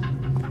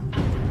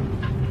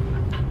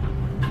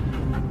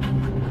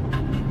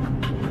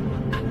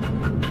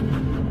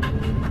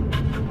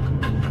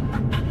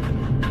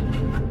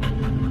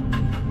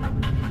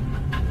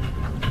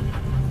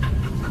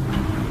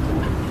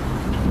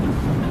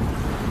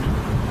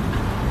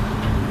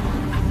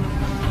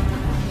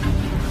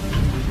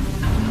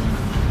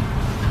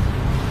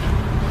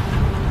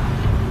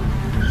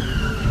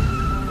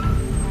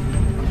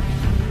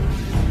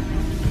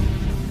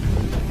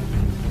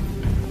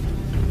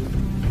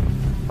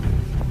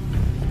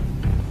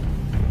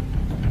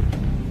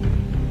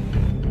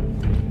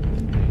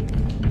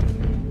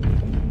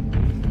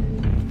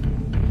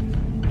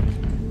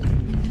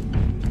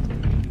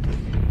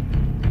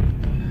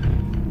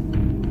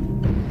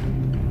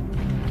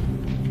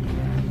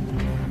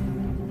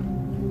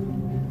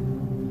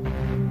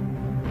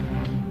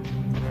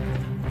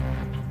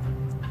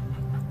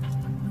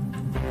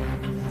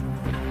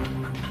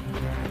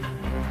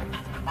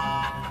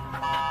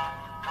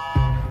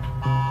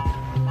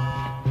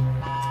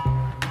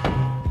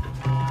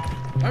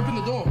 Open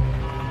the door.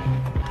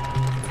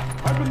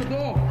 Open the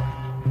door.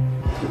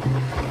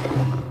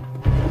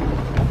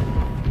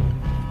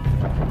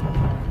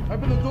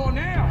 Open the door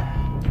now.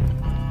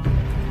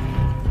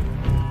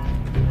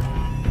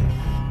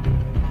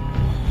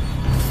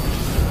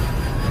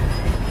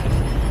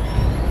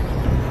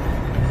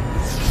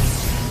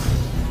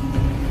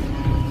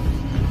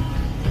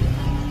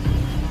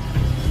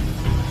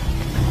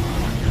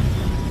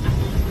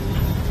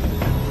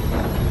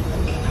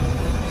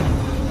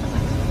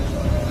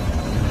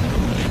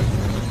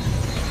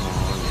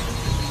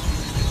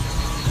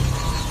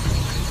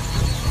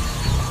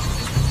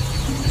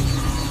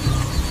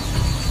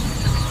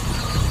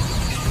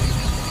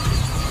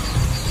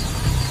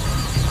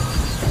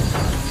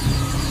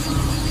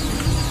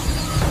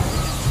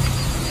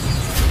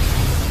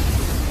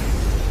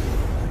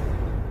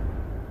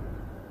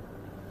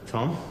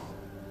 Tom?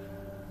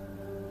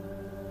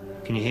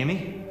 Can you hear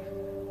me?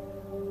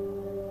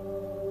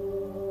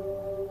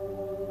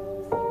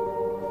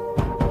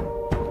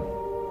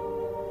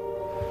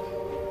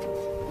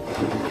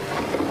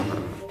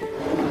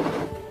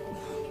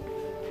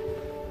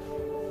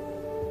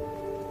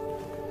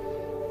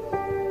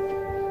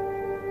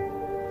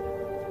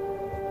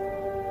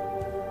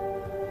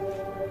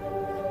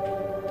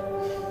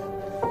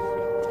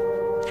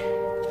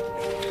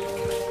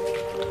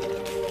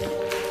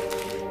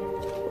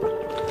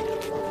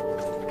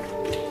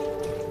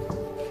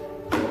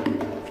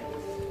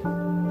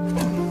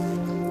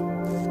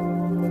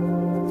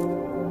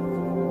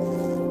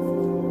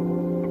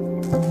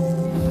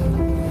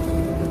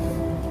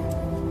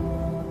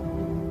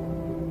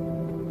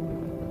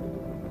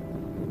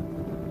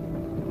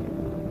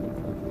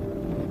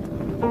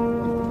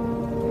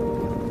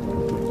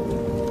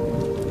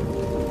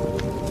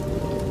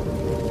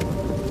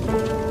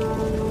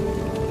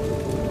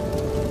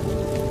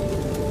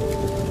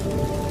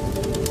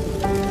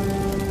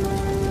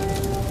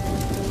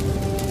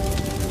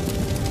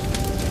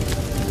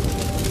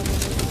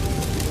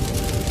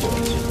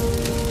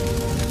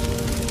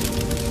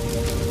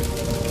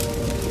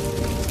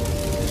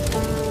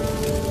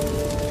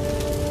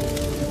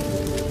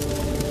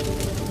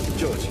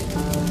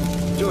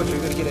 George,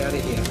 we've got to get out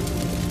of here.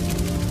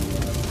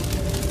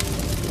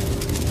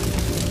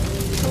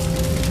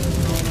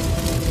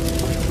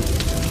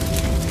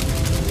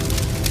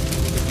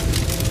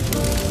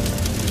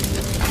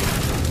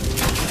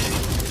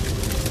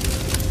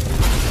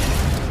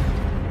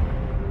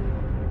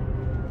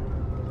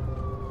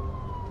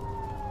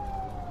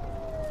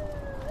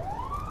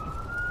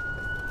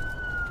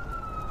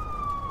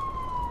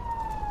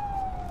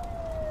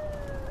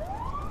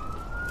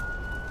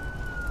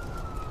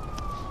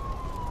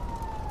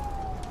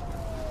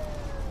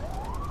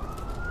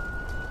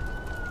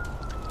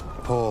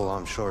 Paul,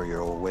 I'm sure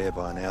you're all aware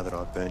by now that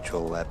I've burnt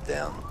your lab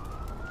down.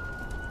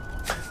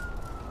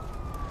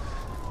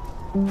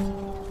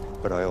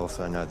 But I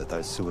also know that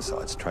those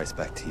suicides trace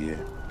back to you.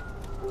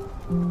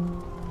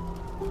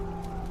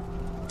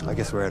 I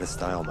guess we're at a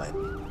stalemate.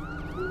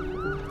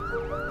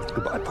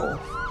 Goodbye, Paul.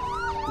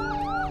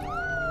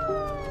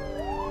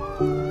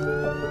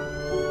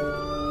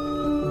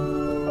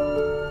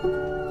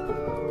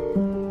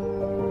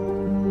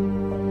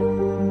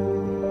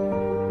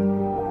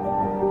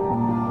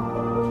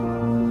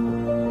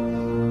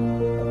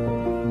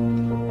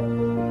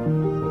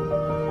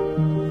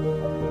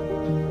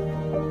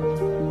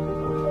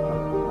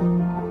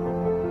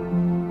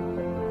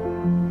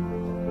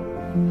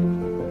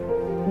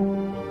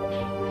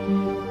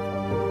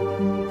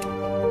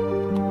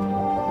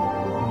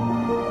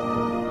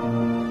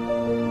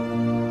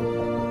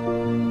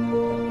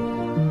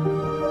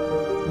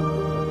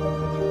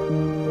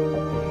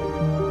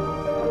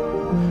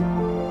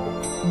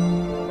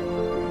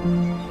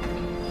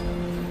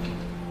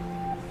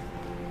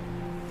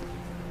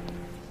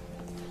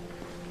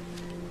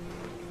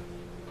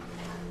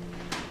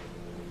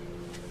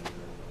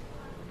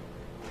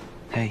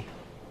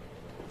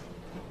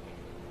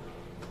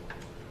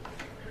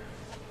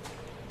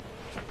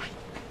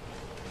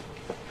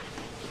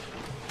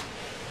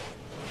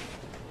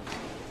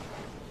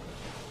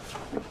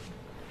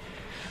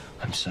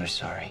 I'm so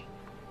sorry.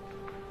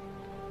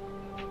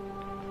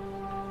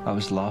 I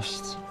was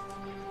lost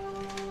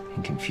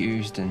and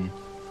confused, and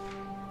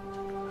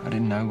I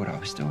didn't know what I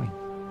was doing.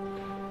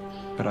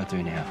 But I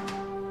do now.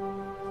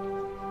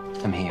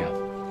 I'm here.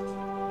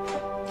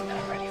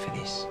 I'm ready for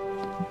this.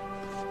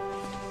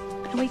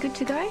 Are we good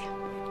to go?